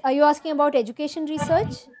 are you asking about education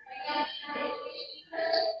research?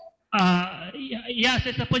 Yeah,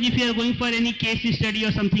 so suppose if you are going for any case study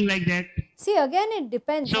or something like that. See, again it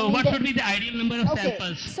depends. So what should be the ideal number of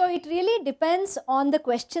samples? So it really depends on the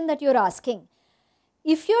question that you are asking.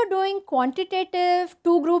 If you are doing quantitative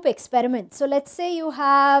two-group experiments, so let's say you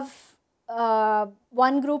have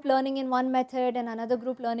one group learning in one method and another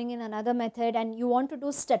group learning in another method, and you want to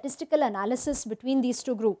do statistical analysis between these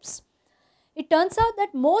two groups. It turns out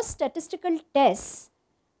that most statistical tests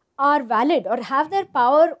are valid or have their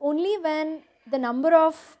power only when the number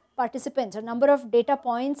of participants or number of data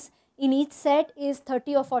points in each set is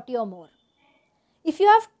 30 or 40 or more. If you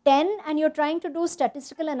have 10 and you are trying to do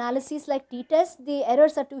statistical analyses like t-test, the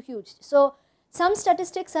errors are too huge. So some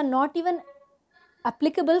statistics are not even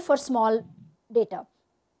applicable for small data.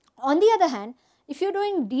 On the other hand, if you are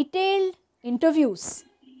doing detailed interviews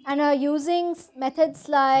and are using methods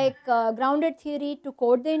like grounded theory to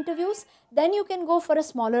code the interviews, then you can go for a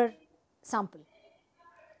smaller sample.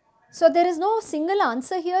 So there is no single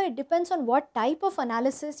answer here, it depends on what type of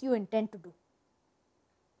analysis you intend to do.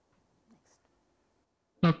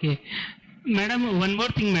 Okay. Madam, one more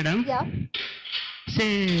thing, madam. Yeah.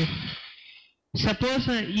 Say, suppose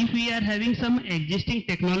if we are having some existing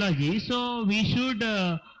technology, so we should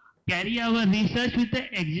carry our research with the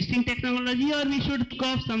existing technology, or we should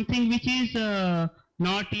go of something which is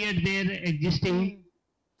not yet there existing?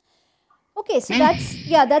 Okay, so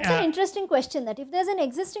that's an interesting question, that if there's an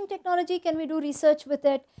existing technology, can we do research with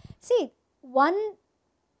it? See,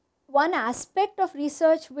 one aspect of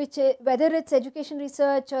research, which whether it's education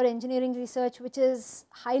research or engineering research, which is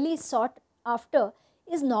highly sought after,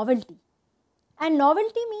 is novelty. And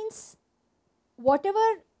novelty means whatever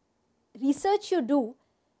research you do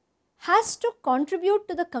has to contribute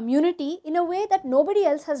to the community in a way that nobody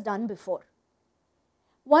else has done before.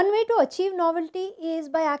 One way to achieve novelty is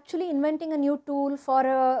by actually inventing a new tool for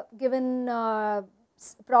a given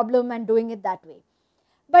problem and doing it that way.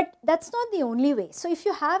 But that's not the only way. So if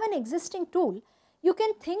you have an existing tool, you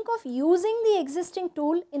can think of using the existing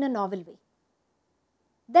tool in a novel way.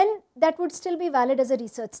 Then that would still be valid as a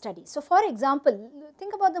research study. So for example,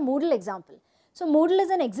 think about the Moodle example. So Moodle is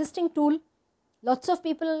an existing tool, lots of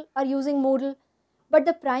people are using Moodle, but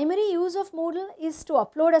the primary use of Moodle is to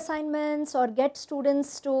upload assignments or get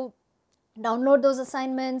students to download those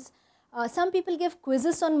assignments. Some people give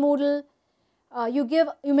quizzes on Moodle,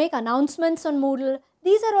 you make announcements on Moodle.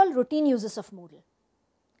 These are all routine uses of Moodle.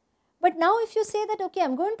 But now if you say that, okay, I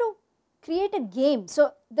am going to create a game.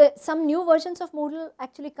 So some new versions of Moodle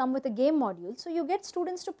actually come with a game module. So you get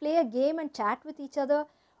students to play a game and chat with each other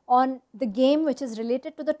on the game which is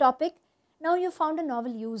related to the topic. Now you found a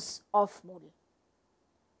novel use of Moodle.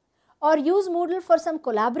 Or use Moodle for some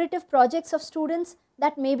collaborative projects of students,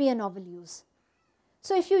 that may be a novel use.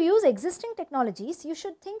 So if you use existing technologies, you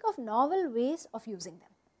should think of novel ways of using them.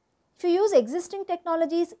 If you use existing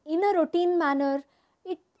technologies in a routine manner,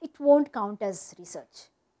 it won't count as research.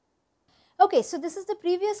 Okay, so this is the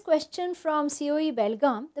previous question from COE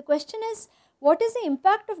Belgaum. The question is, what is the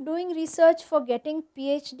impact of doing research for getting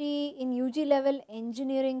PhD in UG level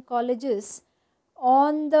engineering colleges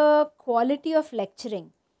on the quality of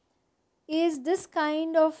lecturing? Is this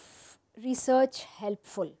kind of research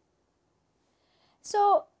helpful?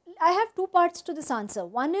 So I have two parts to this answer.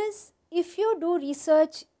 One is, if you do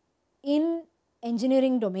research in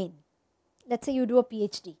engineering domain, let's say you do a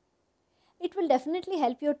PhD, it will definitely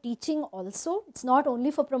help your teaching also. It's not only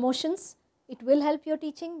for promotions, it will help your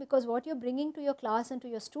teaching, because what you're bringing to your class and to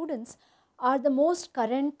your students are the most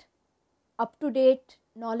current, up-to-date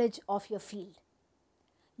knowledge of your field.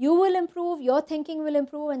 You will improve, your thinking will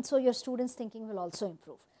improve, and so your students' thinking will also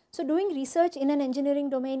improve. So doing research in an engineering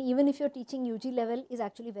domain, even if you're teaching UG level, is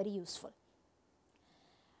actually very useful.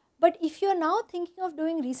 But if you're now thinking of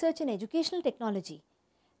doing research in educational technology,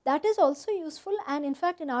 that is also useful, and in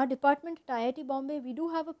fact in our department at IIT Bombay, we do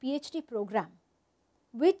have a PhD program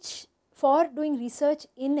which for doing research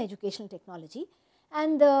in educational technology,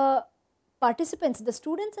 and the participants, the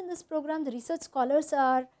students in this program, the research scholars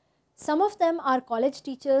are, some of them are college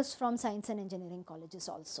teachers from science and engineering colleges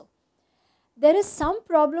also. There is some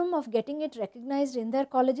problem of getting it recognized in their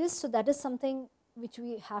colleges, so that is something which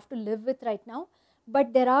we have to live with right now, but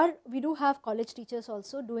we do have college teachers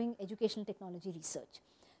also doing educational technology research.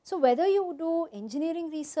 So whether you do engineering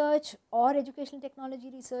research or educational technology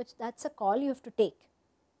research, that's a call you have to take.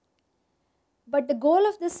 But the goal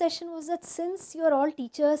of this session was that since you are all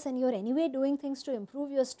teachers and you are anyway doing things to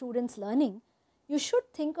improve your students' learning, you should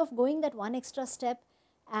think of going that one extra step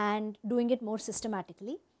and doing it more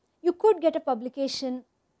systematically. You could get a publication.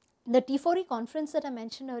 The T4E conference that I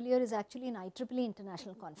mentioned earlier is actually an IEEE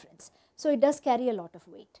international conference, so it does carry a lot of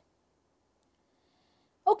weight.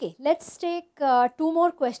 Okay, let's take two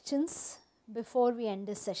more questions before we end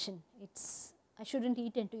this session. I shouldn't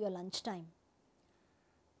eat into your lunchtime.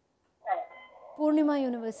 Purnima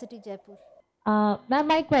University, Jaipur. Ma'am,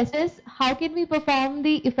 my question is, how can we perform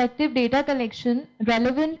the effective data collection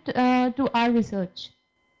relevant to our research?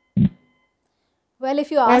 Well,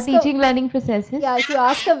 if you ask teaching learning processes. Yeah, if you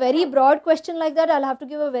ask a very broad question like that, I'll have to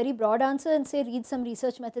give a very broad answer and say read some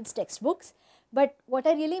research methods textbooks. But what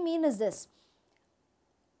I really mean is this.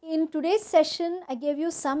 In today's session, I gave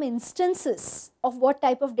you some instances of what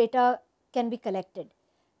type of data can be collected.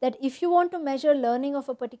 That if you want to measure learning of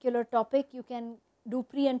a particular topic, you can do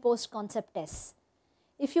pre and post concept tests.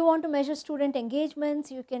 If you want to measure student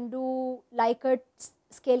engagements, you can do Likert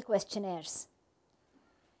scale questionnaires.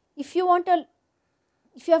 If you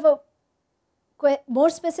have a more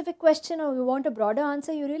specific question or you want a broader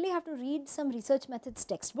answer, you really have to read some research methods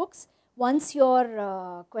textbooks once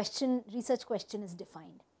your research question is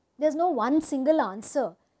defined. There is no one single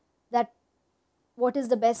answer that what is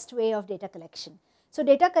the best way of data collection. So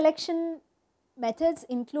data collection methods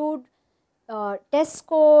include test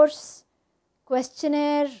scores,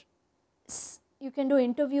 questionnaire, you can do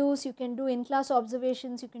interviews, you can do in-class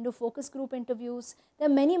observations, you can do focus group interviews. There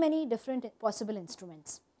are many different possible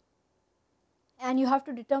instruments. And you have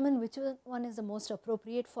to determine which one is the most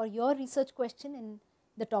appropriate for your research question in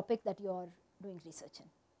the topic that you are doing research in.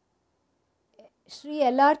 Shri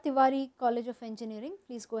L.R. Tiwari, College of Engineering,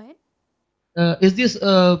 please go ahead. Is this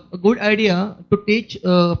a good idea to teach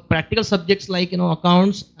practical subjects like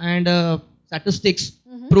accounts and statistics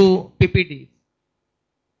through PPT?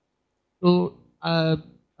 So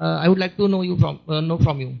I would like to know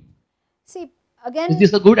from you. See, again, is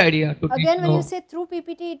this a good idea to again teach? When you say through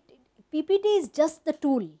PPT, PPT is just the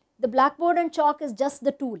tool. The blackboard and chalk is just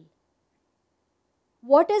the tool.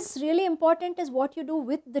 What is really important is what you do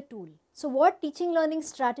with the tool. So what teaching learning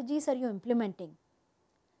strategies are you implementing?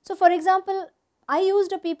 So for example, I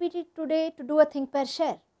used a PPT today to do a think pair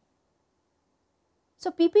share.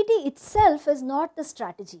 So PPT itself is not the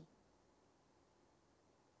strategy.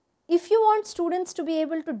 If you want students to be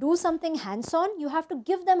able to do something hands-on, you have to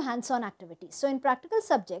give them hands-on activities. So in practical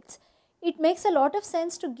subjects, it makes a lot of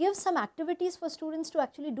sense to give some activities for students to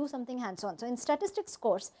actually do something hands-on. So in statistics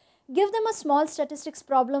course, give them a small statistics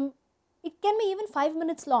problem. It can be even 5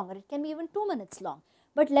 minutes long, or it can be even 2 minutes long,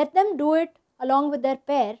 but let them do it along with their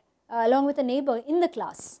pair, along with a neighbor in the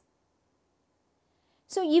class.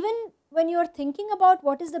 So even when you are thinking about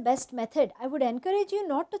what is the best method, I would encourage you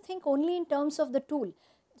not to think only in terms of the tool.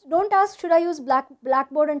 Don't ask, should I use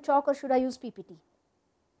blackboard and chalk or should I use PPT?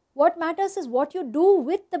 What matters is what you do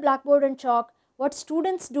with the blackboard and chalk, what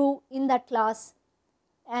students do in that class,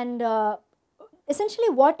 and essentially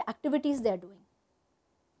what activities they are doing.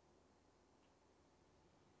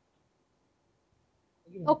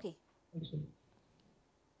 Okay.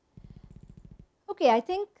 Okay, I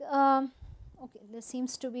think, okay, there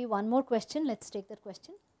seems to be one more question. Let's take that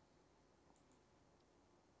question.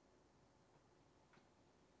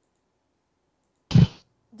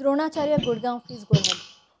 Dronacharya Gurgaon, please go ahead.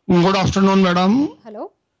 Good afternoon, madam.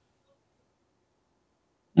 Hello.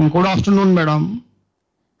 Good afternoon, madam.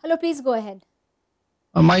 Hello, please go ahead.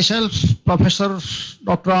 Myself, Professor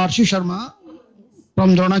Dr. R.C. Sharma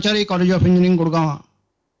from Dronacharya College of Engineering, Gurgaon.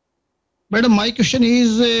 Madam, my question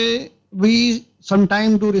is, we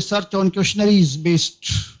sometimes do research on questionnaires based.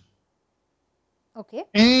 Okay.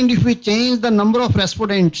 And if we change the number of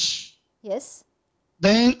respondents, yes,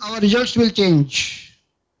 then our results will change.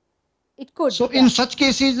 It could. So in such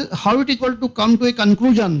cases, how it is able to come to a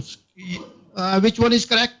conclusion, which one is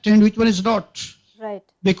correct and which one is not? Right.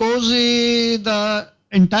 Because the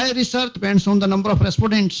entire research depends on the number of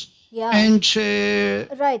respondents. Yeah. And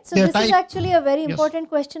right. So this is actually a very important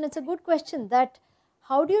question. It's a good question, that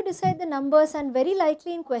how do you decide the numbers, and very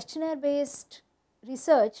likely in questionnaire based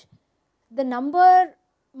research, the number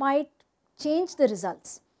might change the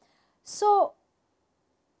results. So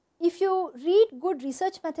if you read good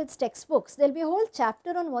research methods textbooks, there will be a whole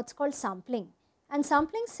chapter on what's called sampling. And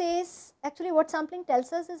sampling says, actually what sampling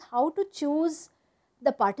tells us is how to choose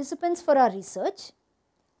the participants for our research,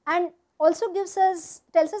 and also tells us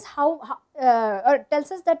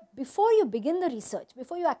that before you begin the research,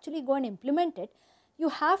 before you actually go and implement it, you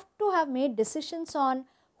have to have made decisions on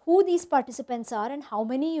who these participants are and how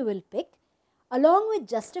many you will pick, along with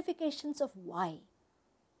justifications of why.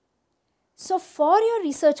 So for your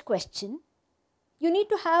research question, you need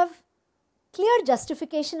to have clear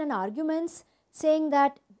justification and arguments saying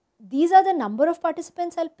that these are the number of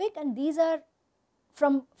participants I'll pick, and these are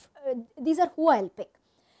who I'll pick.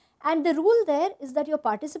 And the rule there is that your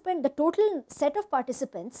participant, the total set of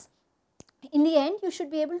participants, in the end you should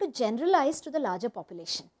be able to generalize to the larger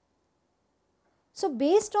population. So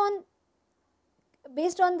based on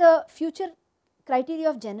the future criteria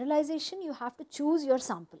of generalization, you have to choose your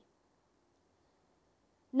sample.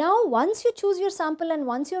 Now once you choose your sample and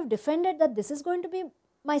once you have defended that this is going to be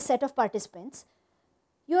my set of participants,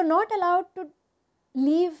 you are not allowed to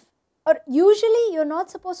leave, or usually you are not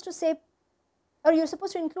supposed to say, or you are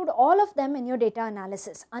supposed to include all of them in your data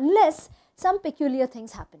analysis unless some peculiar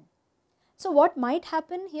things happen. So what might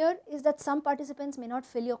happen here is that some participants may not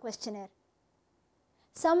fill your questionnaire.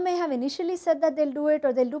 Some may have initially said that they'll do it,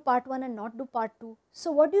 or they'll do part 1 and not do part 2.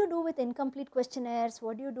 So what do you do with incomplete questionnaires?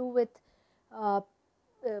 What do you do with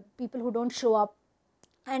people who don't show up?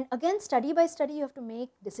 And again, study by study, you have to make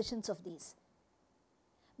decisions of these.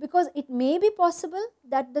 Because it may be possible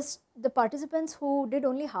that the participants who did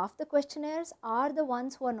only half the questionnaires are the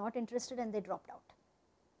ones who are not interested and they dropped out.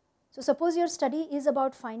 So suppose your study is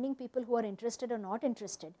about finding people who are interested or not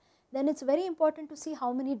interested, then it's very important to see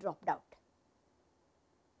how many dropped out.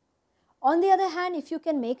 On the other hand, if you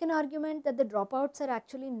can make an argument that the dropouts are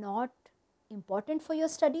actually not important for your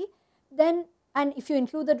study, then, and if you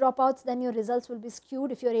include the dropouts, then your results will be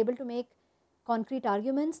skewed. If you are able to make concrete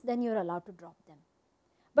arguments, then you are allowed to drop them.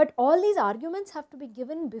 But all these arguments have to be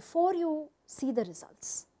given before you see the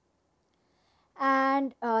results.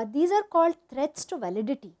 And these are called threats to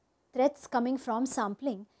validity, threats coming from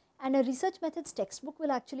sampling, and a research methods textbook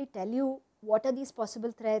will actually tell you what are these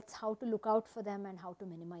possible threats, how to look out for them and how to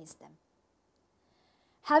minimize them.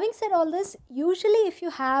 Having said all this, usually if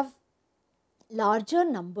you have larger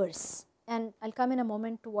numbers, and I'll come in a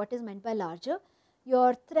moment to what is meant by larger,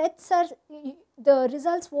 your threats are, the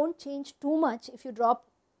results won't change too much if you drop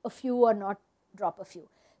a few or not drop a few.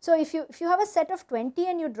 So if you have a set of 20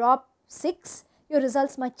 and you drop 6, your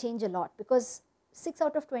results might change a lot, because 6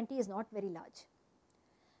 out of 20 is not very large.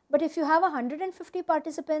 But if you have 150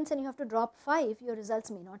 participants and you have to drop 5, your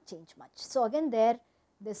results may not change much. So again there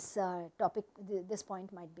this this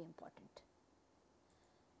point might be important.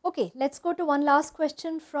 Okay, let's go to one last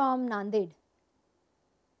question from Nanded.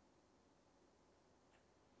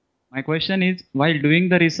 My question is, while doing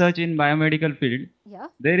the research in biomedical field, Yeah.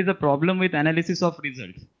 there is a problem with analysis of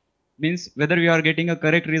results. Means whether we are getting a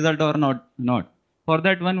correct result or not. For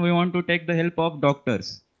that one, we want to take the help of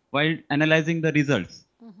doctors while analyzing the results.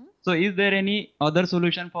 So is there any other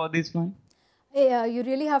solution for this one? You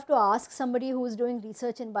really have to ask somebody who is doing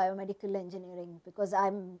research in biomedical engineering, because I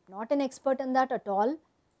am not an expert in that at all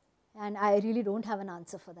and I really do not have an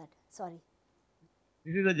answer for that. Sorry.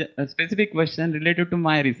 This is a specific question related to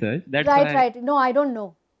my research. That's right, why right. No, I don't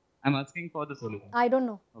know. I'm asking for the solution. I don't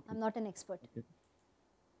know. Okay. I'm not an expert. Okay.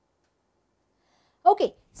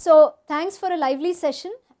 Okay, so thanks for a lively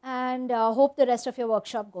session and hope the rest of your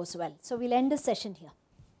workshop goes well. So we'll end this session here.